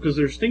 because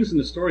there's things in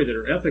the story that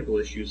are ethical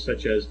issues,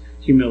 such as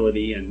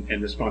humility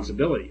and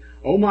responsibility.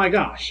 Oh my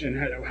gosh! And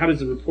how does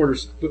the reporter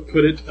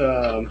put it?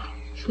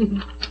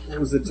 What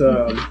was it?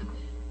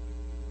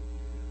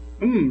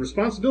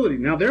 Responsibility.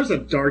 Now there's a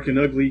dark and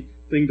ugly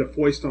thing to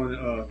foist on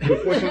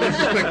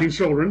unsuspecting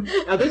children.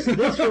 Now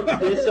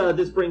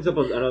this brings up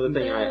another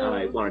thing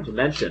I wanted to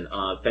mention.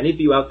 If any of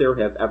you out there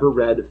have ever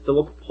read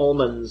Philip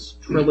Pullman's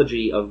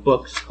trilogy of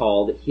books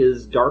called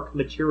His Dark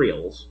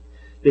Materials.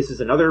 This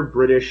is another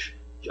British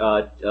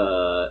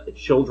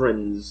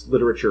children's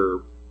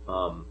literature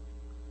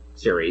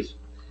series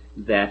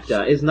that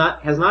has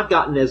not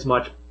gotten as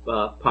much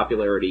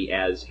popularity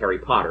as Harry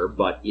Potter,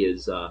 but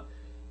is a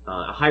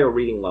higher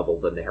reading level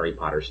than the Harry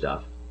Potter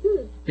stuff.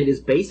 It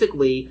is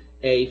basically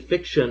a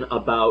fiction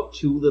about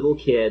 2 little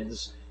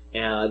kids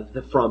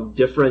from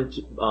different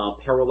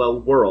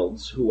parallel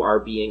worlds who are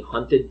being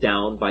hunted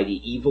down by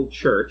the evil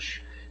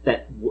church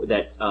that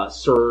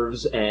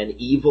serves an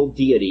evil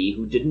deity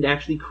who didn't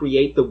actually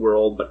create the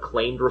world but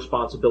claimed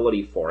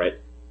responsibility for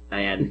it.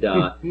 And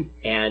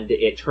and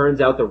it turns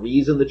out the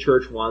reason the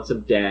church wants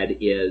him dead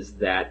is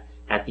that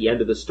at the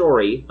end of the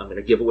story, I'm going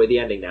to give away the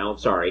ending now, I'm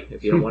sorry.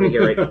 If you don't want to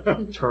hear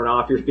it, turn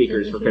off your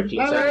speakers for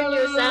 15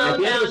 seconds. At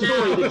the end of the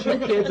story, the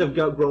 2 kids have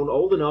grown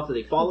old enough that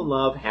they fall in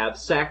love, have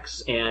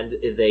sex, and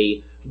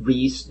they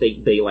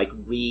repeat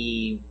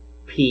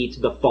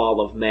the fall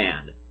of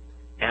man.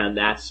 And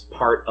that's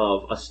part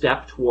of a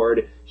step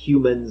toward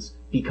humans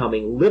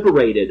becoming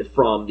liberated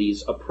from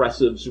these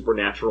oppressive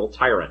supernatural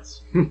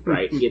tyrants,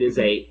 right? It is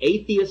an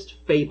atheistic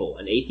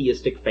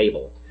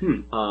fable,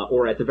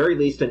 or at the very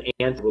least an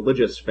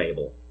anti-religious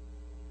fable.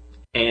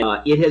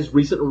 And it has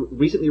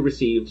recently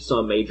received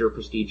some major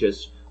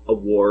prestigious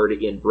award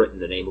in Britain,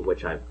 the name of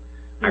which I've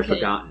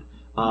forgotten.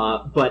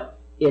 But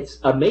it's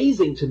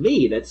amazing to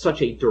me that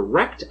such a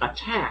direct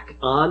attack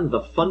on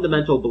the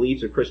fundamental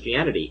beliefs of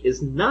Christianity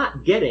is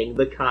not getting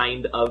the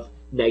kind of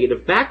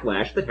negative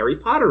backlash that Harry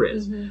Potter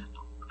is. Mm-hmm.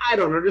 I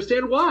don't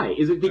understand why.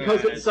 Is it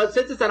because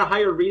since it's at a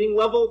higher reading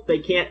level, they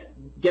can't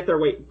get their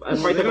way?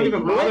 They don't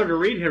even bother to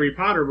read Harry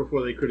Potter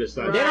before they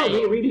criticize. They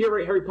don't read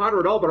Harry Potter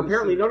at all, but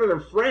apparently none of their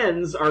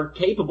friends are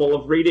capable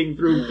of reading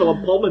through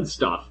Philip Pullman's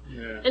stuff.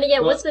 Yeah. And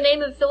again, what's the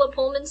name of Philip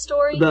Pullman's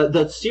story?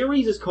 The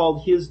series is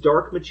called His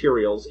Dark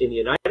Materials. In the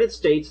United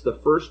States, the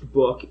first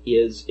book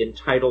is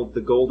entitled The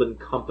Golden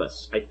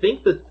Compass. I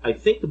think the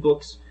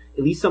books,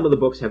 at least some of the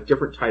books, have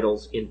different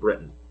titles in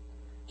Britain.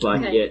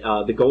 But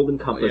The Golden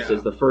Compass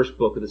is the first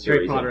book of the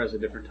series. Harry Potter has a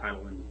different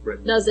title in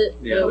Britain. Does it?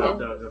 Yeah,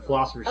 okay. the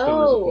Philosopher's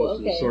Stone as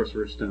opposed to the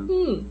Sorcerer's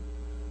Stone.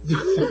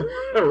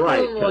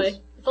 Right. Oh boy.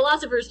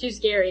 Philosopher's too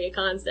scary a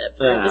concept.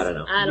 I don't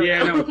know.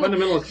 No,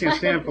 fundamentalists can't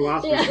stand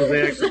philosophers because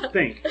they actually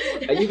think.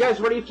 Are you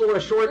guys ready for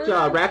a short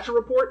Rapture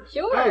report?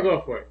 Sure. I'll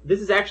go for it. This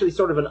is actually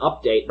sort of an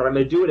update, but I'm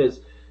going to do it as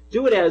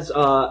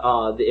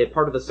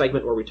part of the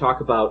segment where we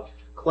talk about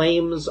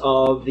claims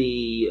of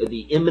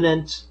the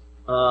imminent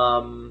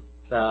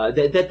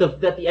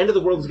that the end of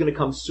the world is going to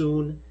come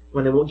soon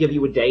when they won't give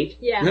you a date.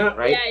 Yeah.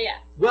 Right? Yeah.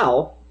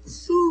 Well,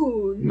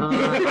 soon.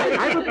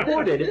 I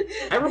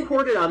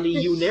reported on the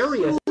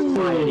Unarius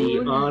Society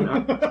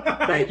on.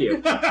 Thank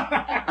you.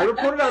 I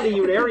reported on the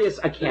Unarius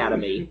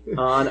Academy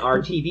on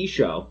our TV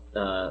show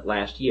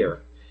last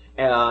year,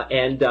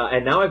 and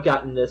now I've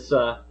gotten this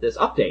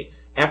update.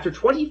 After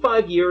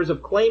 25 years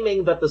of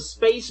claiming that the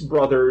Space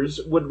Brothers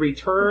would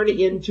return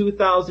in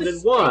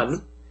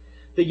 2001.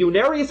 The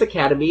Unarius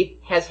Academy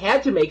has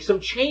had to make some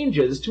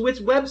changes to its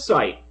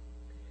website.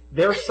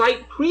 Their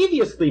site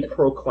previously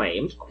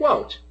proclaimed,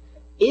 quote,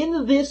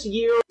 "In this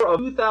year of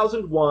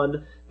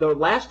 2001, the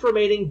last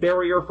remaining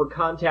barrier for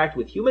contact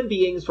with human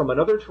beings from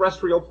another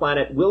terrestrial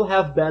planet will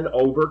have been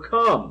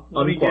overcome."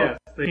 Let me guess.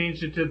 They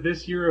changed it to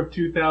this year of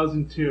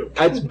 2002.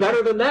 It's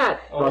better than that,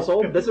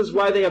 Russell. This is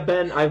why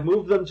I've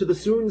moved them to the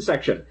soon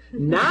section.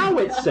 Now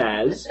it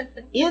says,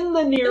 in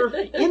the near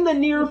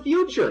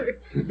future,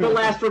 the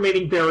last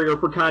remaining barrier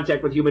for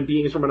contact with human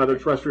beings from another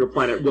terrestrial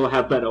planet will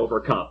have been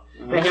overcome.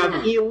 They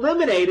have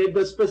eliminated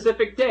the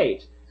specific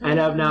date and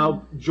have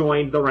now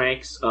joined the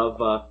ranks of,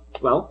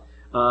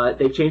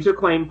 they've changed their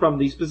claim from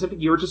the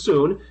specific year to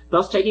soon,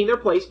 thus taking their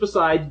place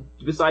beside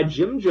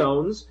Jim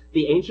Jones,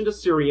 the ancient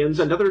Assyrians,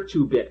 and other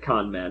 2-bit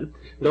con men.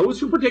 Those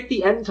who predict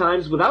the end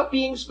times without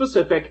being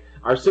specific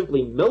are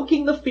simply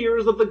milking the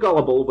fears of the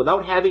gullible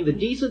without having the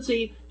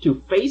decency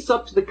to face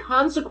up to the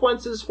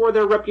consequences for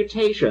their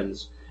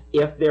reputations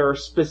if their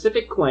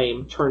specific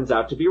claim turns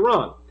out to be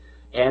wrong.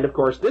 And, of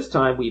course, this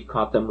time we've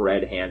caught them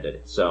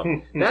red-handed. So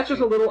that's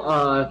just a little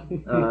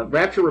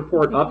Rapture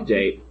Report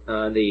update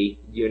on the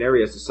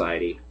Unarius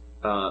Society.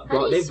 How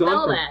do you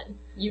spell that?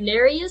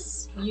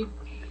 Unarius?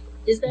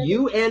 Is that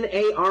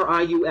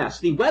Unarius.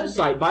 The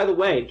website, by the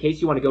way, in case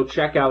you want to go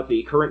check out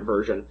the current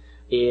version,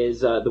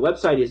 is the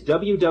website is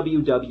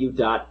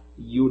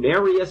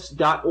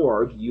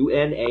www.unarius.org,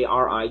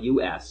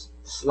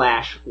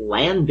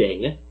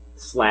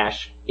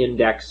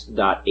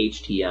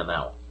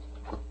 UNARIUS/landing/index.html.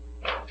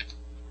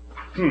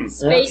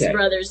 Space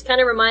Brothers kind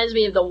of reminds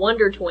me of the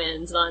Wonder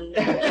Twins on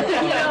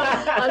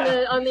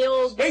on the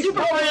old Space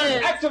Super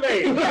Brothers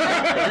activate.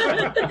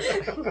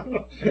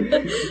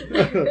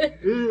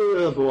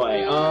 Oh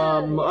boy.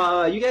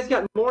 You guys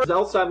got more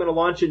else? I'm going to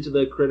launch into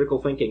the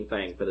critical thinking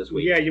thing for this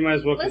week. Yeah, you might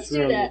as well Let's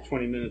consider do that.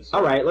 20 minutes.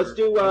 All right, let's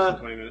do.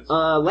 20 minutes.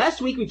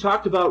 Last week we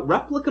talked about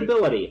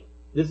replicability.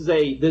 This is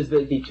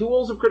the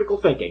tools of critical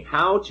thinking.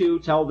 How to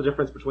tell the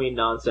difference between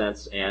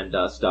nonsense and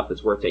stuff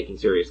that's worth taking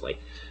seriously.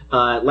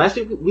 Last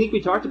week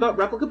we talked about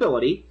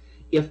replicability.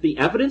 If the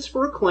evidence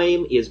for a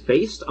claim is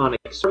based on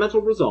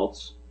experimental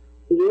results,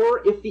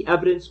 or if the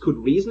evidence could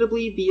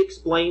reasonably be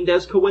explained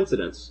as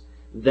coincidence,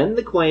 then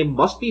the claim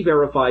must be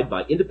verified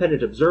by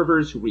independent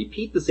observers who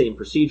repeat the same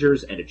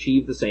procedures and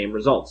achieve the same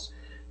results.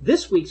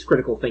 This week's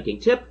critical thinking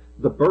tip,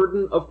 the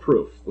burden of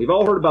proof. We've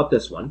all heard about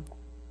this one.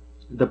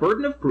 The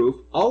burden of proof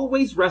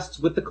always rests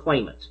with the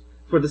claimant,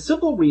 for the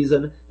simple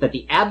reason that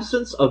the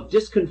absence of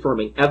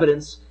disconfirming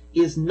evidence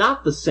is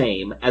not the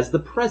same as the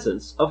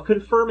presence of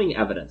confirming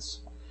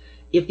evidence.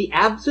 If the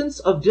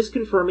absence of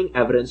disconfirming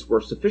evidence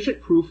were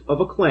sufficient proof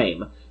of a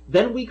claim,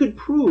 then we could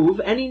prove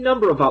any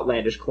number of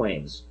outlandish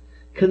claims.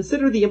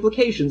 Consider the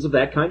implications of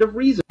that kind of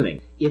reasoning.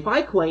 If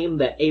I claim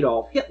that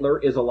Adolf Hitler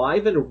is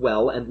alive and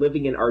well and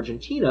living in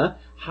Argentina,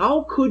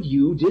 how could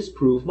you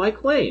disprove my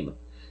claim?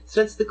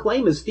 Since the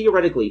claim is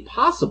theoretically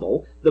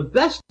possible, the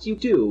best you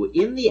do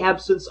in the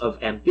absence of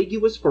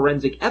unambiguous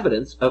forensic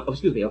evidence,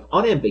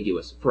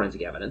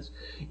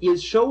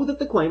 is show that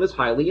the claim is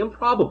highly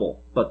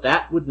improbable, but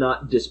that would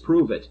not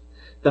disprove it.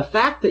 The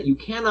fact that you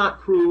cannot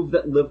prove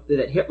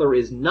that Hitler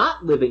is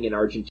not living in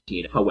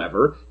Argentina,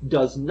 however,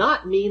 does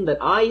not mean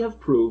that I have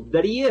proved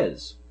that he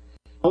is.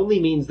 It only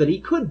means that he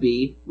could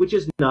be, which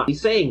is not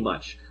saying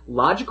much.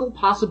 Logical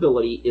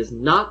possibility is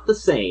not the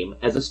same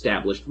as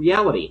established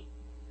reality.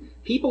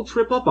 People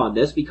trip up on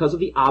this because of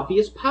the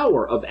obvious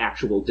power of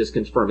actual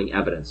disconfirming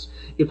evidence.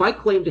 If I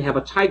claim to have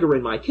a tiger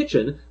in my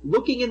kitchen,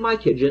 looking in my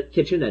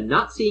kitchen and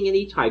not seeing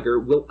any tiger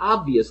will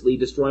obviously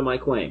destroy my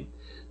claim.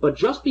 But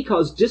just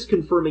because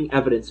disconfirming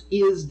evidence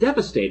is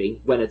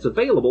devastating when it's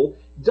available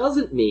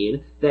doesn't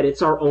mean that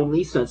it's our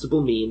only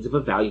sensible means of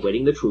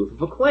evaluating the truth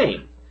of a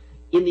claim.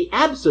 In the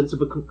absence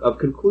of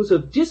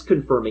conclusive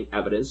disconfirming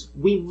evidence,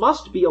 we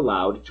must be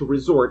allowed to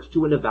resort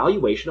to an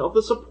evaluation of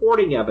the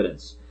supporting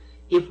evidence.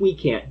 If we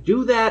can't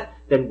do that,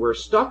 then we're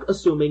stuck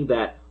assuming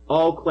that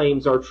all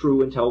claims are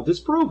true until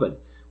disproven,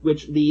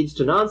 which leads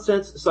to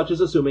nonsense such as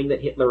assuming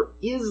that Hitler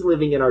is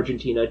living in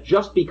Argentina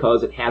just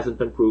because it hasn't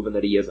been proven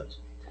that he isn't.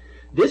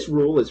 This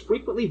rule is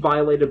frequently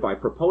violated by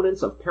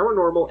proponents of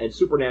paranormal and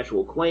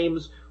supernatural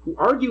claims who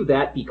argue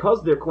that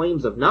because their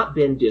claims have not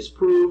been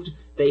disproved,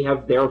 they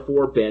have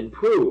therefore been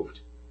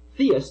proved.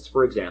 Theists,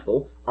 for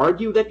example,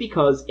 argue that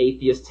because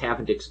atheists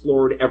haven't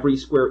explored every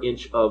square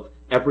inch of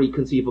every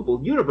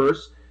conceivable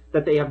universe,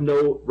 that they have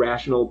no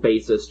rational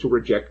basis to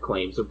reject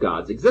claims of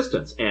God's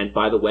existence. And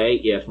by the way,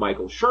 if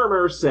Michael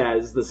Shermer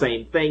says the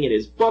same thing in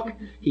his book,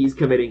 he's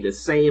committing the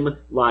same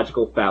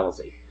logical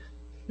fallacy.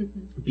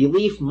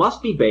 Belief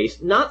must be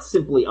based not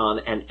simply on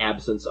an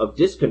absence of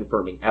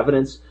disconfirming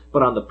evidence,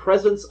 but on the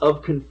presence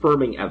of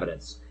confirming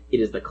evidence. It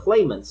is the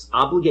claimant's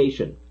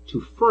obligation to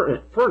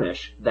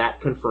furnish that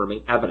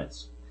confirming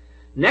evidence.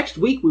 Next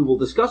week, we will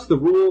discuss the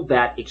rule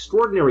that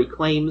extraordinary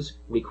claims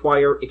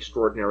require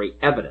extraordinary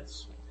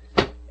evidence.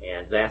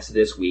 And that's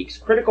this week's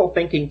critical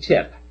thinking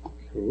tip.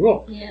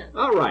 Cool. Yeah.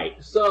 All right,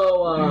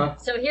 so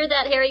So hear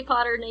that, Harry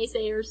Potter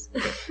naysayers?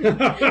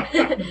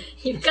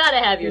 You've got to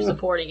have your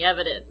supporting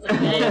evidence.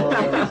 Okay?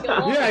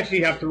 You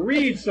actually have to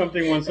read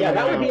something once in a while.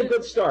 that would be a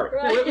good start.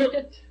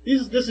 Right.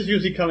 This is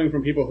usually coming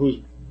from people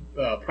whose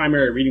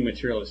primary reading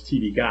material is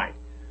TV Guide.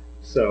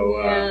 So,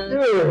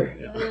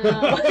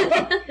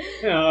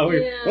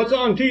 what's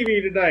on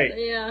TV today?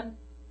 Yeah.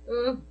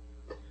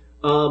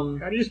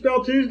 How do you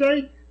spell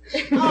Tuesday?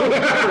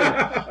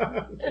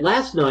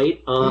 Last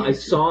night, I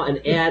saw an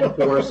ad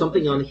for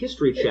something on the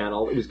History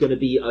Channel. It was going to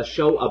be a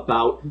show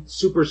about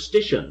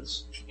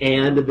superstitions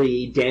and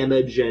the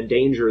damage and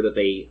danger that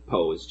they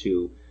pose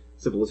to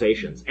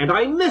civilizations. And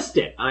I missed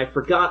it. I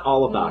forgot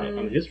all about it.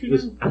 On the History It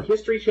was Channel? on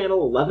History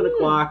Channel, 11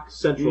 o'clock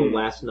Central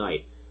last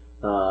night.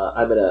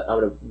 I'm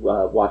gonna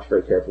watch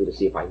very carefully to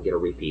see if I can get a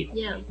repeat.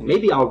 Yeah.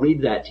 Maybe I'll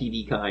read that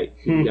TV guide.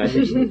 You guys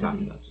are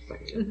talking about just a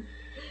second ago.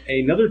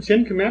 Another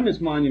Ten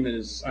Commandments monument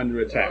is under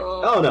attack.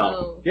 Oh,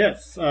 no.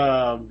 Yes,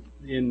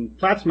 in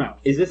Plattsmouth.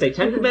 Is this a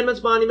Ten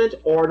Commandments monument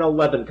or an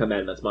 11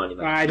 Commandments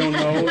monument? I don't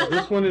know.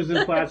 This one is in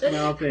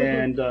Plattsmouth,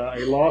 and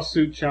a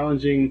lawsuit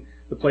challenging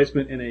the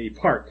placement in a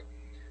park.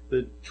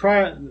 The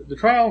trial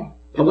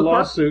in the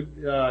lawsuit,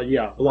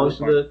 Belongs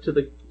to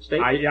the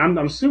state? I'm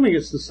assuming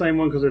it's the same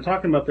one because they're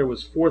talking about there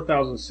was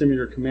 4,000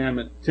 similar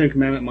Ten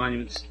Commandment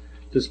monuments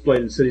displayed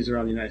in cities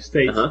around the United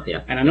States.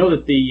 Yeah. And I know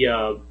that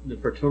the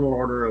Fraternal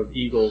Order of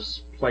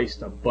Eagles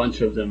placed a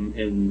bunch of them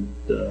in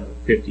the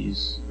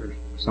 50s or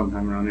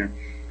sometime around there.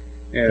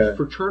 The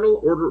Fraternal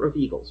Order of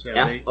Eagles.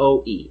 Yeah,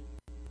 F-O-E.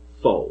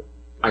 Foe.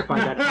 I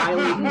find that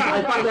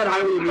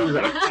highly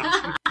amusing.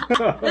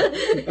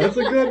 That's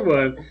a good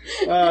one.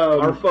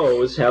 Our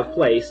foes have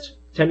placed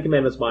Ten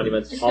Commandments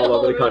monuments all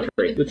over the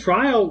country. The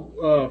trial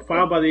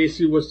filed by the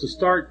ACU was to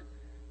start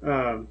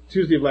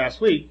Tuesday of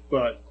last week,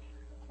 but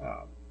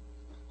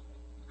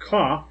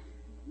Koff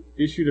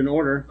issued an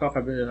order. Koff,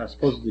 I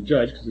suppose, is the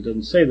judge because it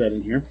doesn't say that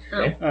in here.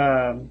 Okay.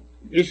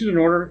 Issued an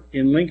order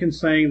in Lincoln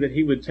saying that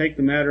he would take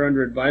the matter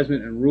under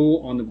advisement and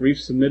rule on the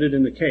briefs submitted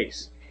in the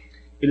case.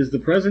 It is the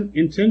present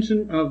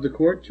intention of the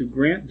court to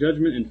grant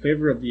judgment in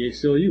favor of the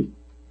ACLU.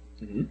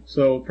 Mm-hmm.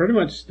 So pretty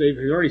much they've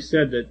already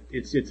said that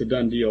it's a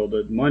done deal.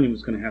 The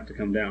monument's going to have to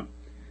come down.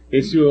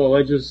 ACLU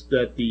alleges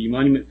that the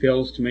monument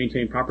fails to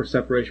maintain proper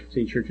separation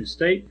between church and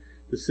state.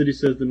 The city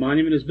says the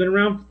monument has been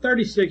around for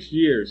 36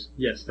 years.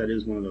 Yes, that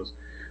is one of those.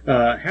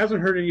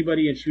 Hasn't hurt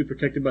anybody and should be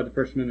protected by the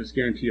First Amendment's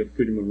guarantee of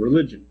freedom of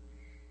religion.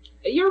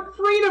 You're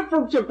free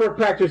to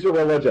practice your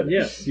religion.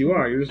 Yes, you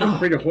are. You're just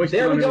free to hoist it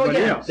on everybody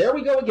else. There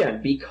we go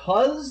again.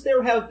 Because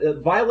there have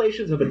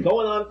violations have been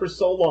going on for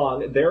so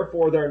long,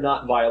 therefore they're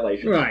not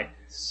violations. Right.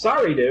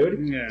 Sorry,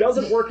 dude. Yeah.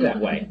 Doesn't work that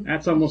way.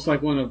 That's almost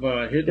like one of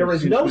Hitler's. There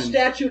is no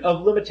statute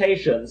of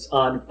limitations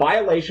on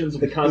violations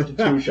of the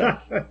Constitution.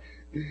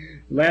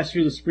 Last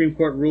year, the Supreme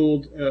Court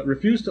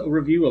refused to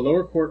review a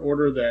lower court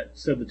order that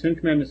said the Ten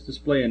Commandments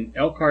display in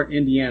Elkhart,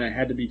 Indiana,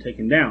 had to be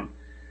taken down.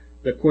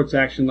 The court's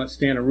action let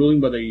stand a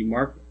ruling by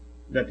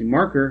that the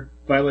marker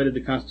violated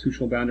the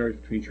constitutional boundaries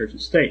between church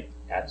and state.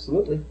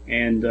 Absolutely.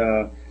 And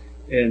I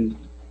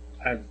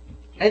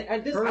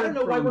don't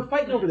know why we're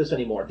fighting over this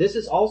anymore. This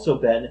has also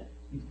been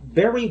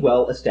very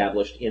well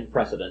established in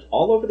precedent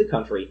all over the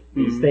country.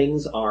 These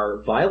things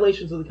are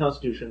violations of the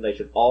Constitution. They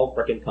should all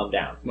frickin' come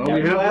down. Well,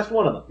 That's the last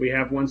one of them. We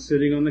have one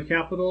sitting on the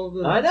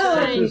Capitol. I know.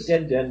 Nice.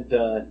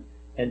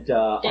 And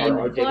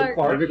our David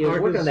Clark is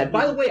Clark working on that.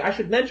 By the way, I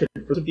should mention,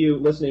 for those of you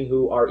listening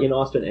who are in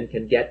Austin and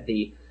can get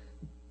the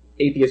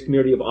Atheist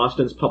Community of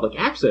Austin's public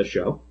access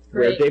show,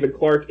 where Right. David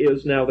Clark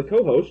is now the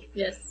co-host.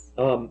 Yes.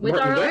 Martin With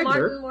our own Wagner,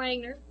 Martin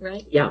Wagner,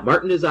 right? yeah,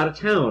 Martin is out of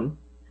town.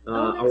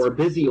 that's Or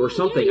busy or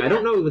something. Yeah, I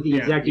don't know what the Yeah,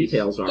 exact he's-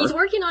 details are. He's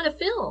working on a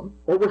film.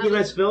 Or working on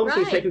his film, so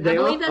he's right. taking the day I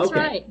off? believe that's okay.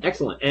 right.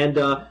 Excellent. And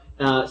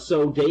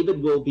so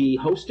David will be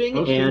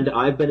hosting, and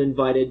I've been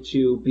invited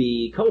to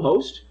be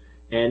co-host,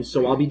 and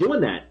so I'll be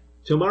doing that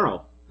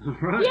tomorrow. All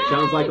right. Yay!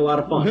 Sounds like a lot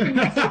of fun.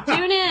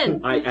 Tune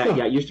in.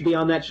 I used to be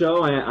on that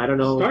show. I don't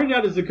know. Started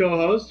out as a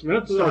co-host. Went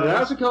up to Started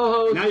out as a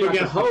co-host, now you got to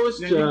got-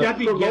 host, now you got to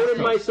be guest promoted host.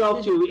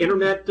 myself to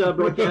internet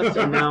broadcasts,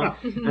 and now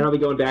I'll be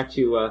going back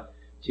to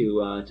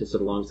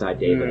sit alongside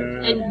David.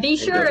 And be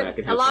go sure, back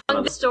and have along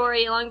fun. Vic's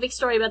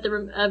story about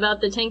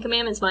the Ten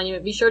Commandments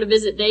monument, be sure to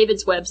visit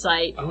David's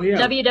website, Oh, yeah.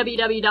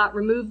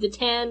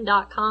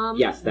 www.removeth10.com.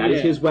 Yes, that is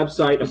Yeah. his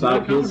website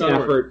about his .com.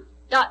 effort.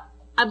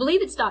 I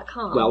believe it's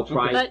 .com. Well,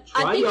 try but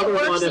try I think the it other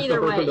works one if either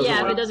the way. first one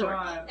Yeah, if doesn't it work.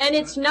 doesn't work. And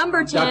it's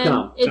number 10.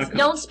 .com. It's .com.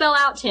 don't spell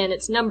out 10.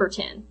 It's number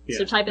 10.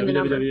 So type in the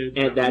number.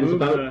 And that is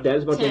about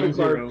David 10.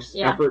 Clark's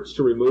Yeah. efforts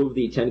to remove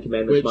the Ten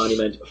Commandments Which-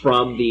 monument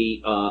from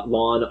the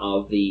lawn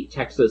of the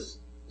Texas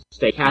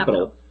State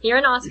Capitol, Here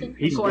in Austin,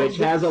 He's of course. which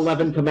has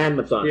 11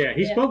 commandments on it. Yeah,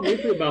 he spoke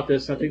briefly about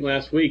this, I think,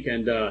 last week,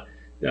 and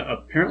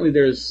apparently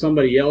there's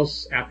somebody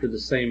else after the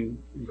same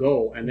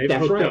goal, and they've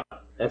That's hooked right. up.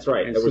 That's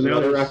right. And There was so now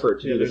another there's- effort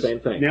to do the there's- same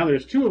thing. Now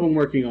there's two of them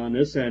working on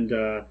this, and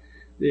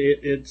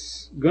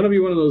it's going to be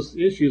one of those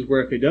issues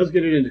where if it does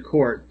get it into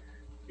court,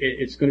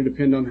 it's going to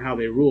depend on how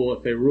they rule.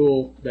 If they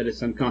rule that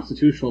it's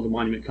unconstitutional, the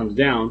monument comes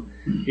down,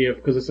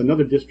 because it's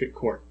another district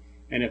court.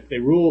 And if they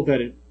rule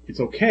that it's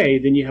okay,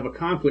 then you have a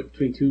conflict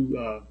between two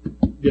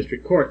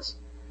district courts,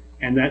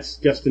 and that's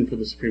destined for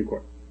the Supreme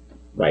Court,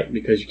 Right.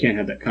 because you can't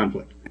have that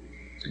conflict.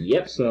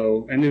 Yep.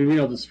 So, and then we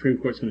know the Supreme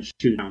Court's going to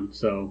shoot it down.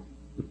 So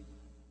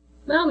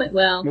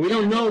Well, we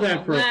don't know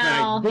that for a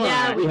fact, but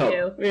yeah, we hope.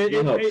 do. it- We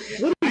hope.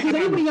 it- Does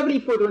anybody have any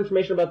further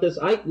information about this?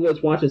 I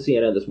was watching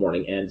CNN this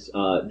morning, and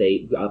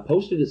they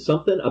posted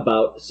something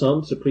about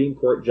some Supreme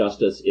Court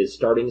justice is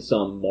starting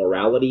some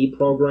morality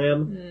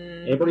program.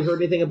 Anybody heard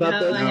anything about No,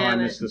 this? No, I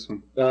haven't. missed this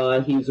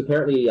one. He's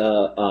apparently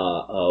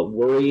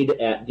worried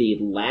at the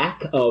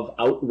lack of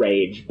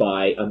outrage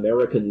by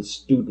American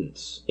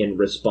students in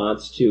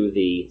response to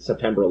the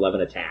September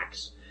 11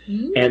 attacks.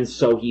 And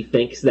so he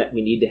thinks that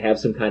we need to have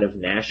some kind of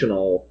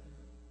national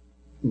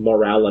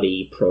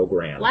morality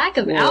program. Lack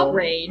of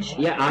outrage.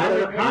 Yeah,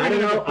 I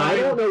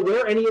don't know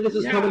where any of this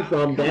is coming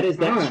from. That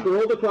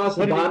scrolled across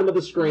the bottom of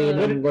the screen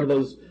on one of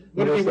those.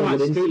 What do things they I want?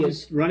 didn't see it.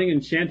 Students running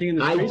and chanting in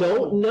the I streets?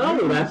 don't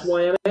know. That's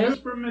why I'm News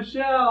asking. from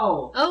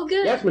Michelle. Oh,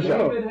 good. Yes,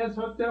 Michelle. David has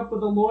hooked up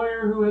with a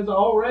lawyer who has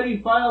already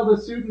filed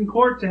a suit in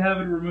court to have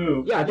it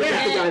removed. Yeah, I think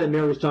that's the guy that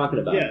Mary was talking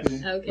about. Yes.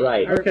 Okay.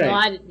 Right. Okay. Well,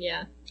 I didn't,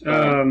 yeah.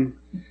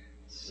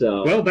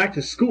 So. Well, back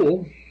to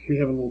school. We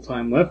have a little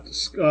time left.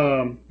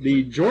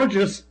 The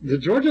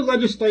Georgia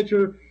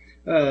legislature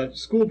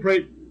school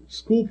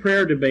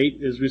prayer debate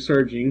is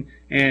resurging,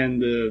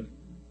 and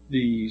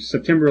the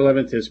September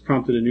 11th has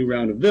prompted a new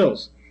round of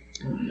bills.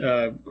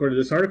 According to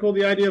this article,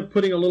 the idea of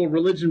putting a little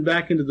religion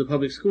back into the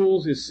public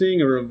schools is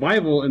seeing a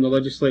revival in the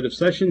legislative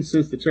session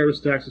since the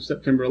terrorist attacks of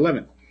September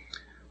 11th.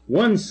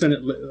 One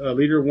Senate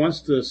leader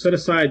wants to set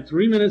aside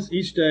 3 minutes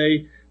each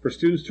day for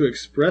students to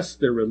express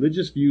their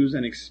religious views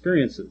and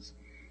experiences.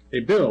 A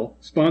bill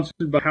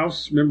sponsored by a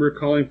House member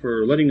calling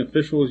for letting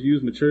officials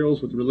use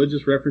materials with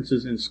religious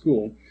references in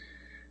school.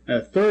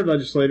 A third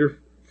legislator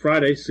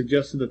Friday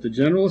suggested that the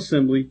General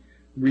Assembly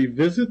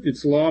revisit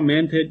its law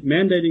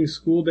mandating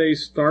school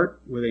days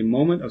start with a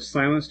moment of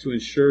silence to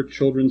ensure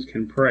children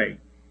can pray.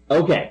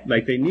 Okay.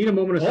 Like, they need a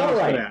moment of All silence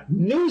right. for that.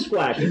 News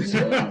flashes.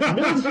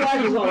 News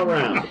flashes all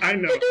around. I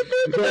know.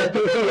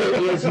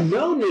 There is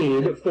no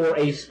need for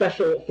a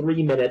special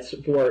 3 minutes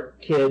for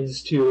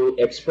kids to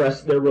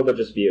express their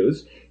religious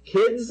views.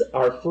 Kids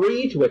are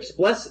free to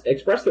express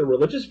their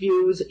religious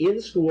views in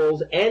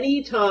schools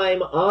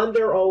anytime on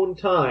their own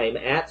time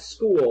at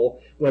school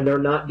when they're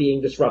not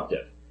being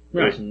disruptive.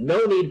 There's Right.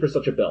 no need for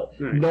such a bill.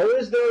 Right. Nor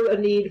is there a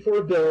need for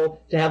a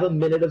bill to have a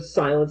minute of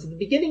silence at the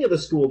beginning of the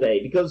school day,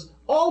 because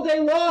all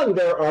day long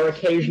there are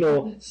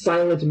occasional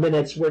silent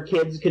minutes where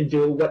kids can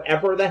do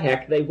whatever the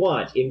heck they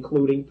want,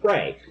 including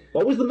pray.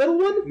 What was the middle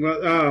one?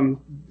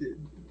 Well,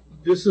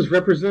 this is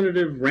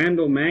Representative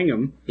Randall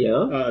Mangum,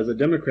 Yeah. as a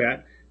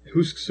Democrat,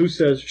 who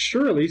says,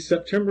 surely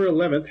September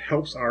 11th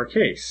helps our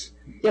case.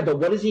 Yeah, but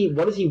what does he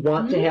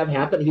want to have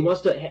happen? He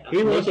wants to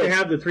He wants to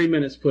have the 3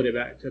 minutes put it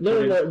back.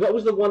 No. What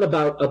was the one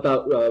about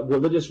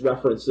religious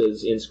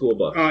references in school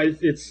books?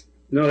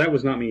 No, that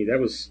was not me. That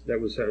was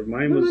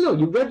mine. No.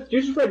 You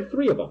just read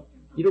 3 of them.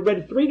 You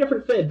read 3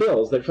 different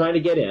bills they're trying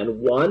to get in.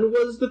 One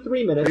was the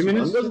 3 minutes. 3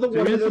 minutes. One was the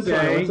 1 minute of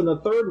silence, and the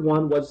third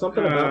one was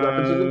something about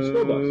references in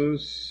school books.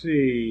 Let's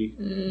see.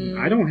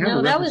 I don't have. No,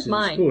 a that reference was in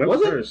mine. school. That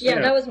Was it? hers, Yeah,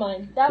 that was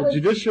mine. That The was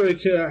judiciary.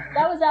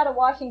 that was out of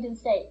Washington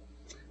State.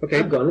 Okay.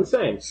 I've gone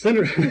insane.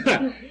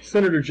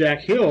 Senator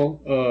Jack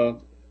Hill,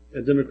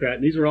 a Democrat,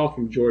 and these are all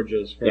from Georgia,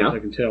 as far as I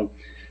can tell.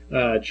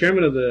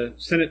 Chairman of the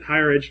Senate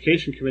Higher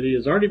Education Committee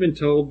has already been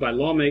told by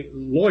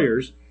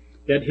lawyers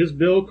that his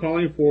bill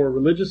calling for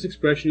religious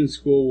expression in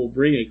school will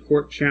bring a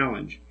court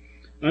challenge.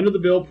 Under the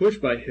bill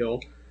pushed by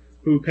Hill,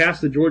 who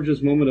passed the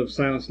Georgia's Moment of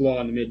Silence law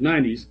in the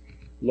mid-90s,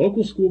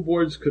 local school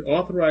boards could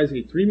authorize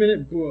a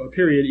 3-minute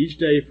period each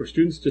day for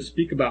students to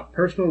speak about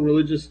personal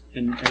religions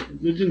and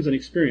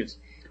experience.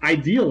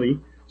 Ideally,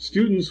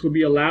 students would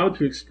be allowed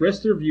to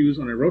express their views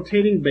on a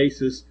rotating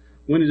basis.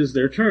 When it is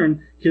their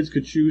turn, kids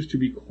could choose to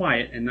be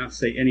quiet and not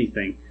say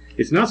anything.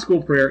 It's not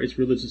school prayer, it's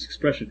religious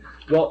expression.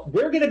 Well,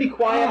 we're going to be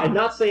quiet and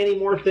not say any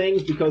more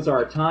things because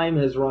our time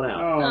has run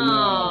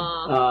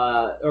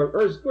out.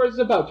 Or is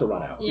about to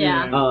run out.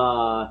 Yeah.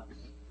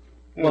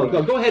 Well,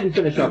 go ahead and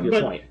finish up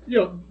your point. You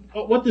know,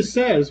 what this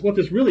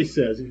really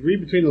says, if you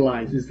read between the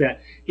lines, is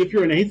that if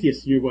you're an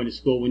atheist and you're going to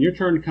school, when your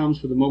turn comes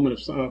for the moment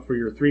of for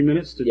your 3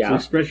 minutes to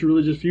express your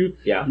religious view,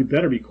 you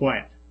better be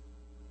quiet.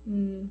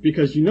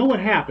 Because you know what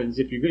happens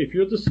if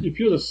you're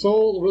the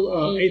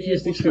sole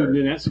atheistic student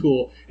in that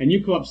school and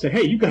you come up and say,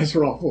 "Hey, you guys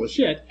are all full of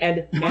shit."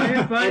 And my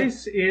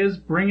advice is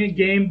bring a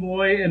Game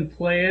Boy and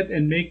play it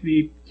and make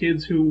the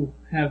kids who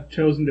have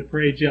chosen to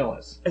pray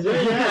jealous.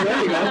 There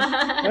you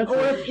go.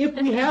 Or if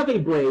we have a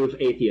brave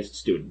atheist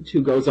student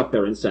who goes up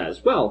there and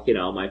says, "Well, you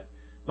know,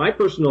 my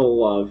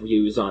personal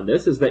views on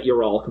this is that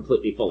you're all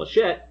completely full of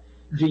shit."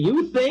 Do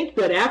you think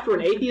that after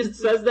an atheist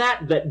says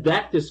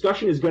that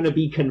discussion is going to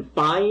be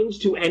confined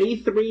to any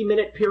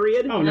 3-minute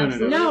period? Oh, no.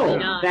 No,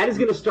 that is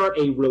going to start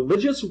a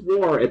religious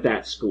war at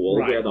that school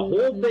where the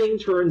whole thing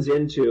turns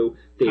into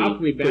the... How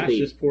can we bash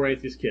this poor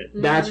atheist kid?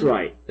 That's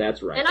right.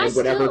 And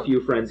whatever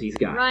few friends he's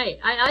got. Right.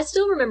 I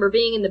still remember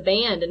being in the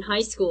band in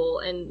high school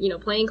and, you know,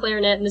 playing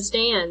clarinet in the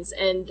stands,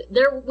 and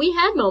we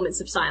had moments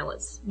of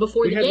silence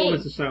before the game.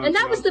 And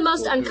that was the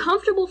most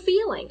uncomfortable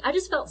feeling. I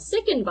just felt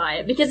sickened by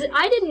it because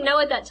I didn't know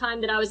at that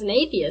time that I was an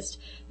atheist.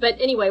 But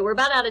anyway, we're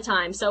about out of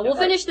time, so we'll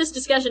finish this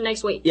discussion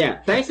next week.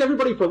 Yeah, thanks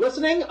everybody for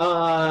listening.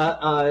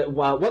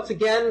 Once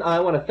again, I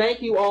want to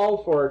thank you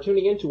all for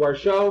tuning in to our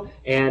show,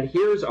 and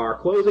here's our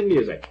closing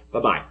music.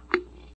 Bye-bye.